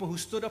people who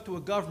stood up to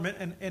a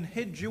government and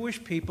hid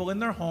Jewish people in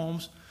their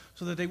homes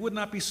so that they would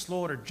not be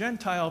slaughtered.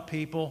 Gentile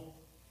people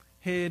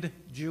hid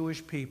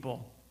Jewish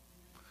people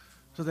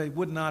so they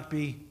would not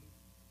be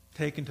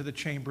taken to the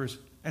chambers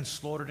and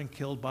slaughtered and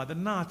killed by the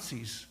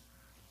Nazis.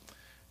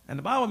 And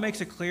the Bible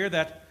makes it clear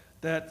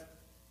that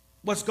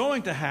what's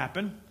going to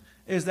happen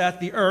is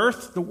that the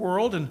earth, the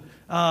world, and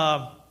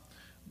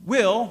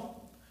will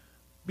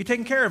be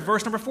taken care of.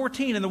 Verse number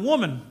 14, and the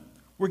woman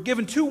were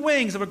given 2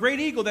 wings of a great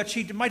eagle that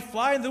she might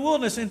fly in the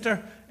wilderness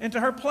into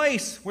her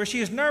place, where she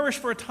is nourished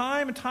for a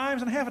time and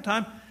times and half a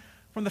time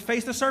from the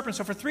face of the serpent.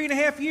 So for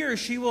 3.5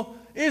 years,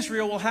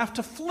 Israel will have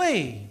to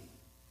flee.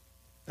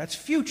 That's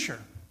future.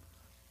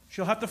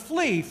 She'll have to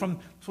flee from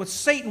what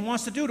Satan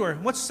wants to do to her.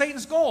 What's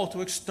Satan's goal?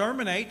 To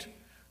exterminate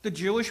the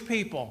Jewish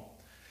people.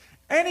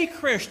 Any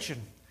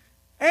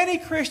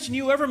Christian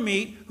you ever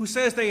meet who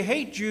says they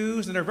hate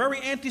Jews and they're very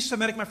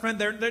anti-Semitic, my friend,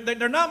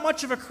 they're not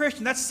much of a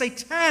Christian. That's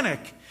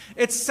satanic.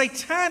 It's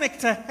satanic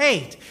to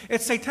hate.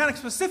 It's satanic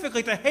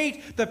specifically to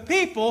hate the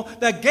people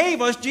that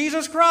gave us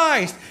Jesus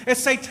Christ.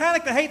 It's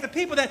satanic to hate the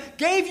people that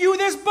gave you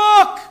this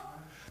book.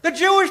 The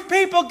Jewish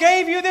people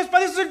gave you this, but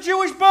this is a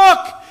Jewish book.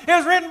 It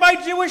was written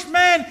by Jewish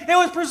men. It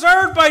was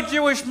preserved by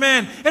Jewish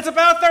men. It's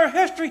about their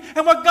history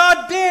and what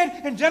God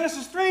did in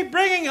Genesis 3,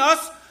 bringing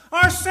us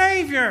our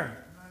Savior.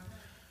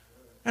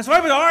 And so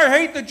everybody, I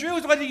hate the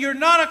Jews, but you're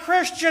not a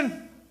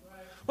Christian.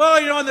 Well,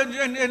 you know,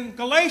 in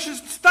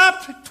Galatians,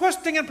 stop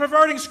twisting and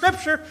perverting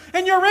Scripture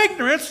in your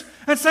ignorance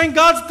and saying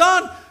God's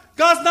done.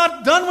 God's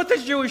not done with the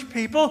Jewish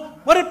people.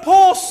 What did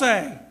Paul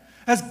say?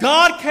 Has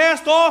God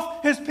cast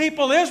off his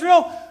people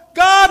Israel?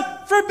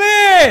 God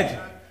forbid!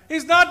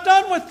 He's not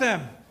done with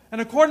them.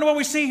 And according to what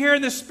we see here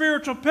in this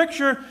spiritual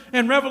picture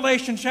in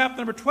Revelation chapter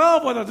number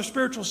 12, whether the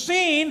spiritual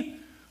scene,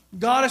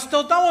 God is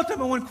still done with them.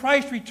 And when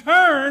Christ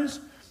returns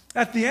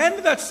at the end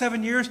of that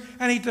 7 years,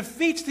 and he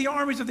defeats the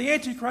armies of the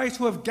Antichrist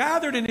who have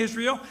gathered in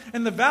Israel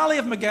in the valley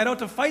of Megiddo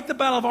to fight the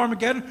battle of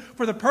Armageddon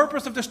for the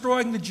purpose of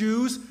destroying the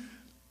Jews,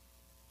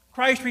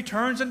 Christ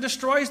returns and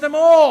destroys them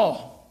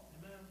all.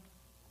 Amen.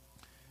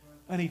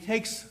 And he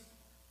takes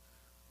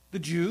the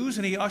Jews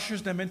and he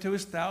ushers them into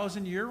his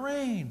 1,000-year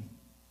reign,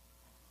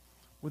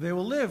 where they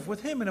will live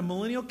with him in a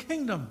millennial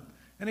kingdom,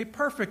 in a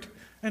perfect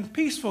and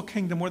peaceful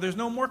kingdom where there's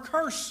no more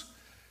curse.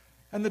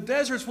 And the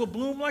deserts will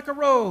bloom like a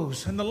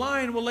rose, and the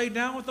lion will lay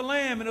down with the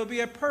lamb, and it'll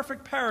be a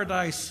perfect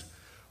paradise.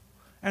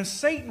 And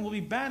Satan will be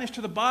banished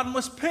to the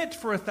bottomless pit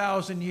for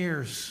 1,000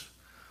 years,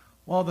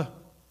 while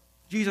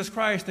Jesus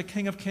Christ, the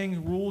King of Kings,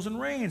 rules and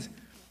reigns.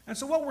 And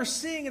so what we're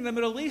seeing in the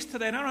Middle East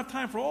today, and I don't have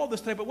time for all this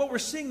today, but what we're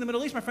seeing in the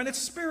Middle East, my friend, it's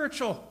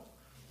spiritual.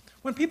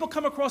 When people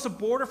come across a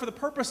border for the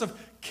purpose of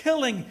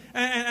killing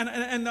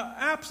and the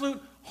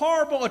absolute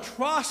horrible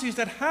atrocities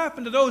that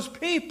happen to those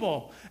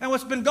people, and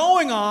what's been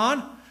going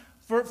on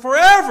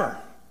forever.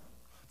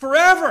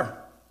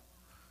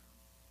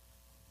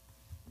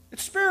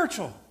 It's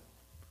spiritual.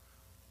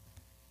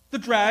 The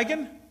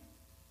dragon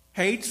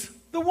hates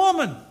the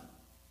woman.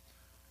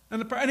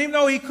 And even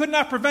though he could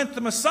not prevent the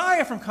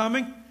Messiah from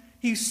coming,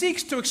 he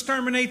seeks to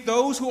exterminate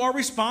those who are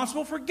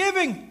responsible for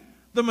giving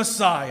the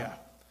Messiah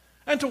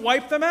and to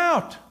wipe them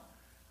out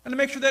and to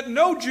make sure that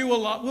no Jew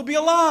will be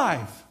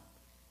alive.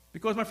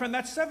 Because, my friend,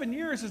 that 7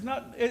 years is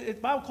not, the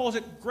Bible calls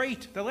it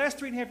great. The last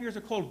 3.5 years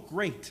are called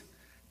great.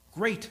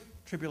 Great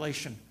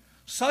tribulation,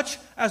 such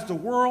as the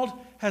world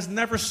has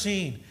never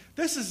seen.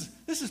 This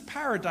is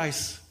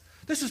paradise.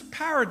 This is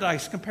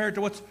paradise compared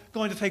to what's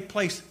going to take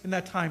place in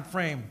that time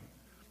frame.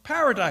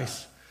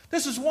 Paradise.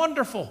 This is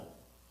wonderful.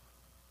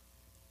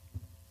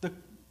 The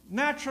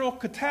natural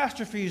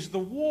catastrophes, the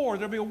war,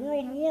 there'll be a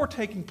world war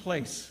taking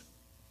place.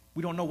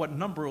 We don't know what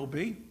number it will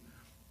be.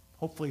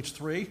 Hopefully it's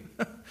 3.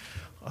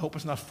 I hope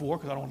it's not 4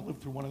 because I don't want to live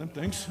through one of them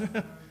things.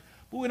 But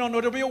we don't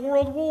know there'll be a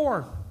world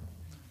war.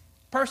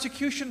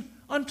 Persecution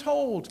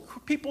untold.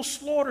 People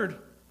slaughtered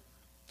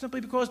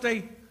simply because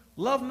they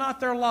love not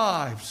their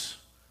lives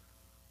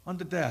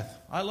unto death.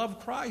 I love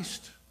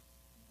Christ.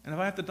 And if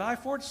I have to die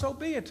for it, so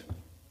be it.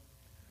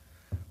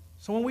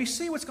 So when we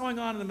see what's going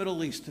on in the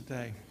Middle East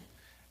today,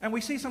 and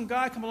we see some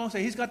guy come along and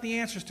say he's got the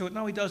answers to it.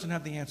 No, he doesn't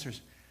have the answers.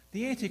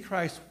 The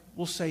Antichrist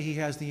will say he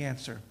has the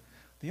answer.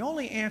 The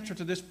only answer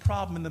to this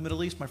problem in the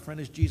Middle East, my friend,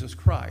 is Jesus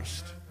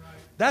Christ.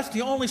 That's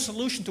the only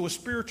solution to a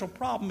spiritual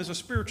problem, is a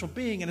spiritual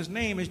being, and his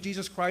name is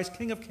Jesus Christ,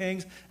 King of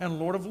Kings and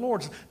Lord of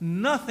Lords.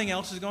 Nothing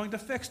else is going to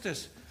fix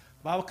this.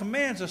 The Bible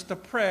commands us to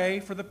pray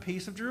for the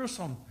peace of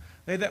Jerusalem.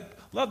 They that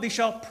love thee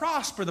shall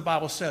prosper, the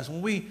Bible says.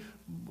 When we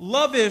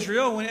love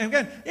Israel, and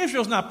again,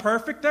 Israel's not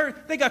perfect.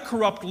 They got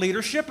corrupt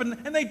leadership,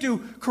 and they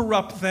do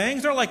corrupt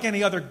things. They're like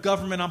any other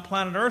government on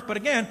planet Earth. But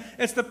again,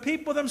 it's the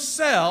people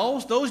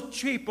themselves, those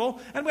people.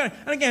 And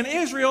again,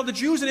 Israel, the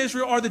Jews in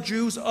Israel are the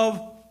Jews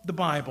of the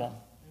Bible.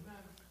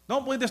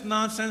 Don't believe this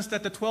nonsense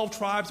that the 12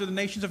 tribes are the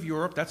nations of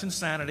Europe. That's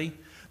insanity.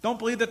 Don't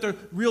believe that the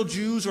real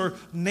Jews are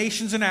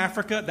nations in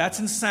Africa.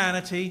 That's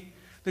insanity.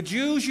 The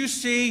Jews you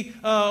see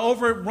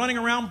over running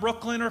around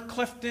Brooklyn or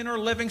Clifton or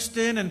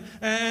Livingston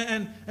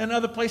and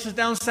other places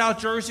down South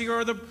Jersey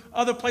or the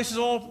other places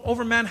all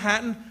over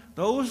Manhattan,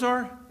 those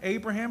are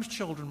Abraham's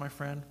children, my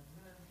friend.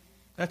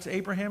 That's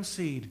Abraham's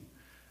seed.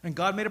 And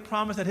God made a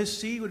promise that his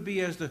seed would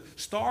be as the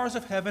stars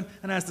of heaven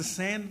and as the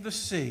sand of the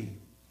sea.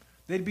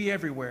 They'd be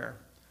everywhere.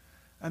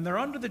 And they're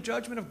under the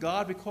judgment of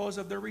God because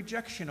of their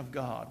rejection of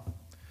God.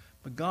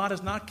 But God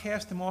has not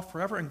cast them off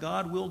forever, and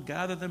God will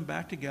gather them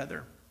back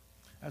together,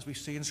 as we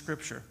see in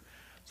Scripture.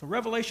 So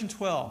Revelation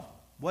 12,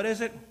 what is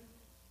it?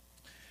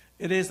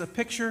 It is a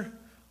picture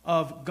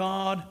of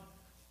God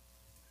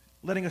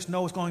letting us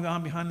know what's going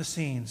on behind the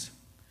scenes.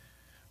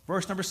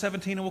 Verse number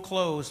 17, and we'll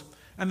close.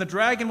 And the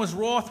dragon was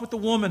wroth with the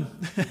woman.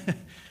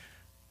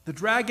 The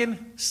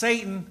dragon,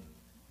 Satan,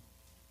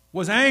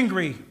 was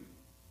angry,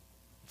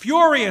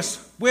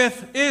 furious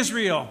with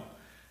Israel,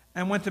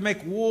 and went to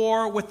make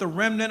war with the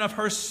remnant of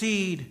her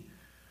seed,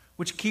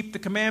 which keep the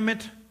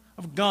commandment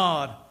of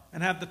God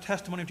and have the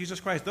testimony of Jesus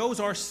Christ. Those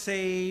are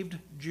saved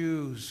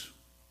Jews.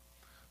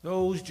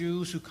 Those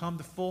Jews who come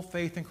to full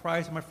faith in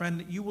Christ. And my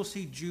friend, you will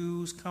see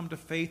Jews come to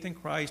faith in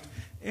Christ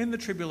in the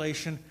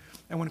tribulation.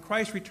 And when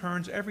Christ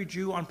returns, every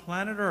Jew on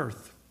planet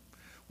Earth,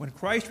 when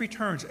Christ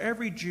returns,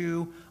 every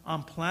Jew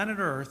on planet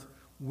Earth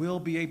will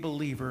be a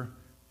believer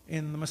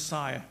in the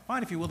Messiah.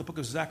 Find, if you will, the book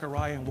of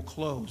Zechariah, and we'll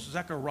close.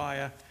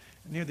 Zechariah,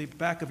 near the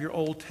back of your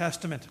Old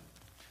Testament.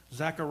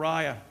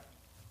 Zechariah.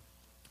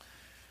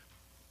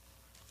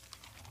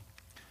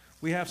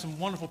 We have some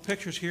wonderful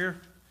pictures here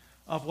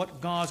of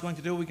what God's going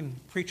to do. We can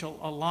preach a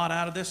lot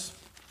out of this.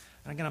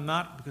 And again, I'm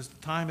not, because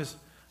the time is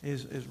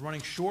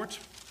running short.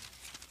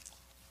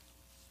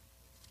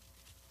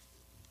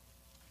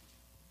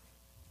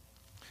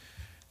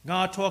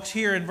 God talks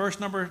here in verse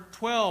number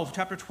 12,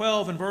 chapter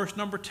 12, and verse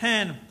number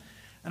 10.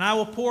 And I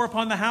will pour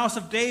upon the house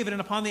of David and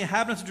upon the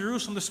inhabitants of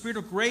Jerusalem the spirit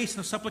of grace and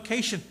of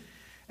supplication.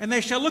 And they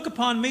shall look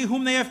upon me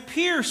whom they have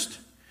pierced.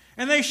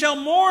 And they shall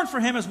mourn for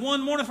him as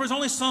one mourneth for his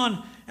only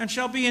son, and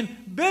shall be in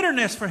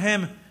bitterness for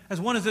him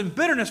as one is in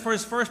bitterness for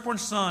his firstborn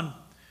son. And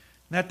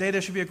that day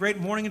there shall be a great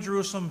mourning in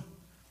Jerusalem,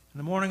 and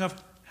the mourning of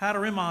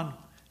Hadarimmon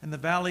in the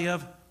valley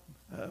of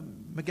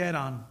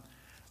Megiddon.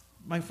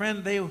 My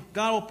friend,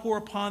 God will pour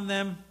upon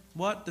them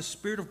what? The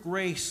spirit of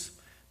grace.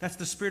 That's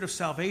the spirit of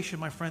salvation,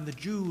 my friend. The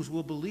Jews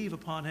will believe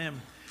upon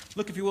him.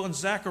 Look, if you will, in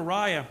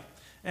Zechariah,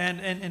 and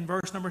in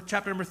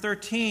chapter number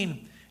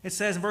 13, it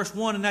says in verse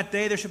 1, in that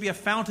day there shall be a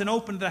fountain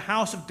opened to the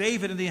house of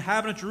David and the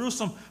inhabitant of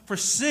Jerusalem for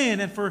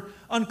sin and for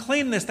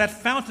uncleanness. That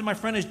fountain, my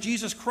friend, is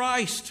Jesus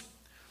Christ.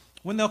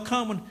 When they'll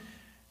come,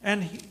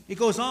 and he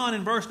goes on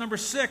in verse number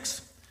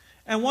 6,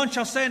 and one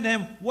shall say unto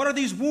him, what are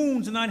these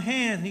wounds in thine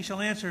hand? And he shall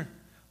answer,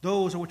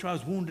 those are which I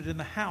was wounded in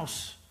the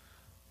house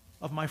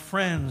of my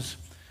friends.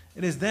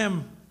 It is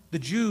them, the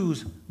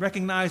Jews,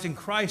 recognizing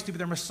Christ to be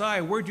their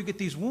Messiah. Where did you get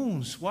these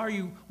wounds?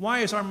 Why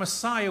is our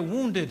Messiah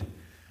wounded?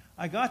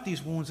 I got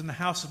these wounds in the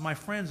house of my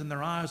friends, and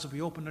their eyes will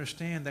be open to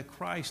understand that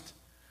Christ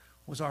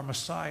was our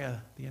Messiah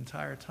the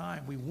entire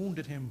time. We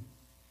wounded him.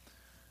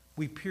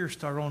 We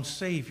pierced our own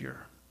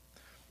Savior.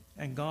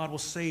 And God will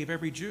save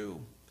every Jew,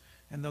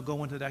 and they'll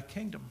go into that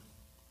kingdom.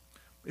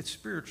 It's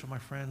spiritual, my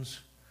friends.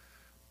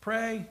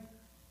 Pray.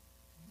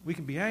 We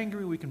can be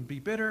angry. We can be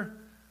bitter.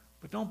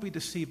 But don't be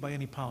deceived by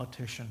any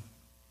politician.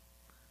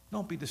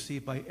 Don't be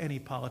deceived by any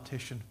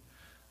politician,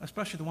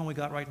 especially the one we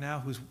got right now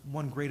who's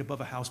one grade above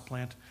a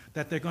houseplant,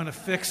 that they're going to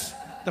fix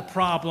the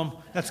problem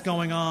that's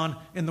going on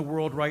in the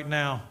world right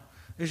now.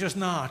 It's just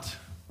not.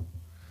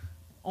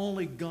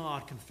 Only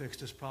God can fix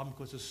this problem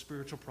because it's a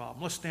spiritual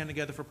problem. Let's stand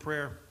together for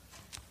prayer.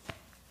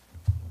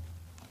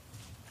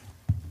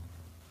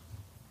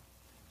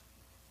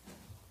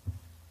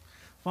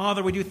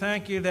 Father, we do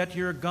thank you that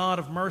you're a God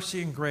of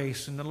mercy and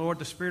grace. And the Lord,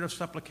 the spirit of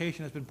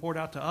supplication has been poured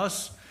out to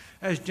us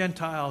as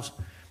Gentiles.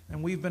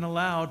 And we've been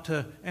allowed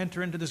to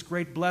enter into this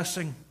great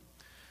blessing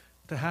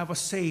to have a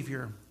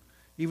Savior.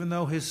 Even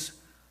though his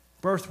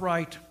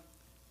birthright,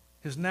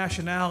 his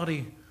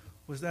nationality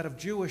was that of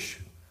Jewish,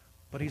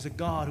 but he's a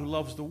God who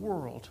loves the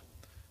world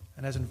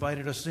and has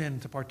invited us in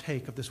to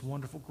partake of this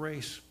wonderful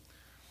grace.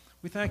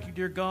 We thank you,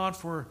 dear God,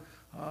 for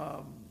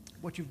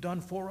what you've done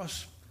for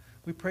us.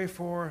 We pray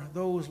for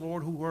those,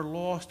 Lord, who are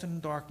lost in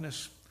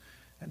darkness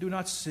and do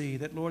not see,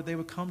 that, Lord, they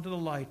would come to the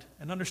light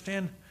and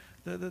understand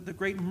the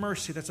great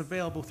mercy that's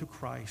available through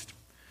Christ.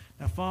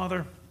 Now,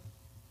 Father,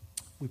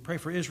 we pray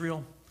for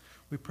Israel.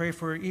 We pray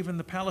for even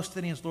the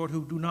Palestinians, Lord,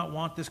 who do not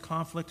want this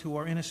conflict, who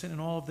are innocent in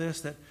all of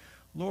this, that,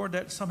 Lord,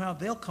 that somehow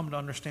they'll come to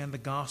understand the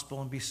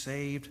gospel and be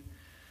saved,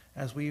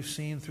 as we've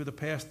seen through the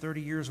past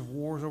 30 years of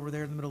wars over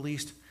there in the Middle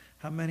East,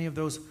 how many of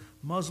those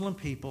Muslim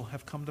people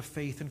have come to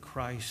faith in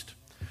Christ.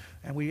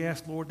 And we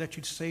ask, Lord, that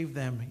you'd save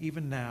them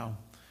even now.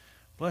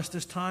 Bless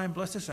this time, bless this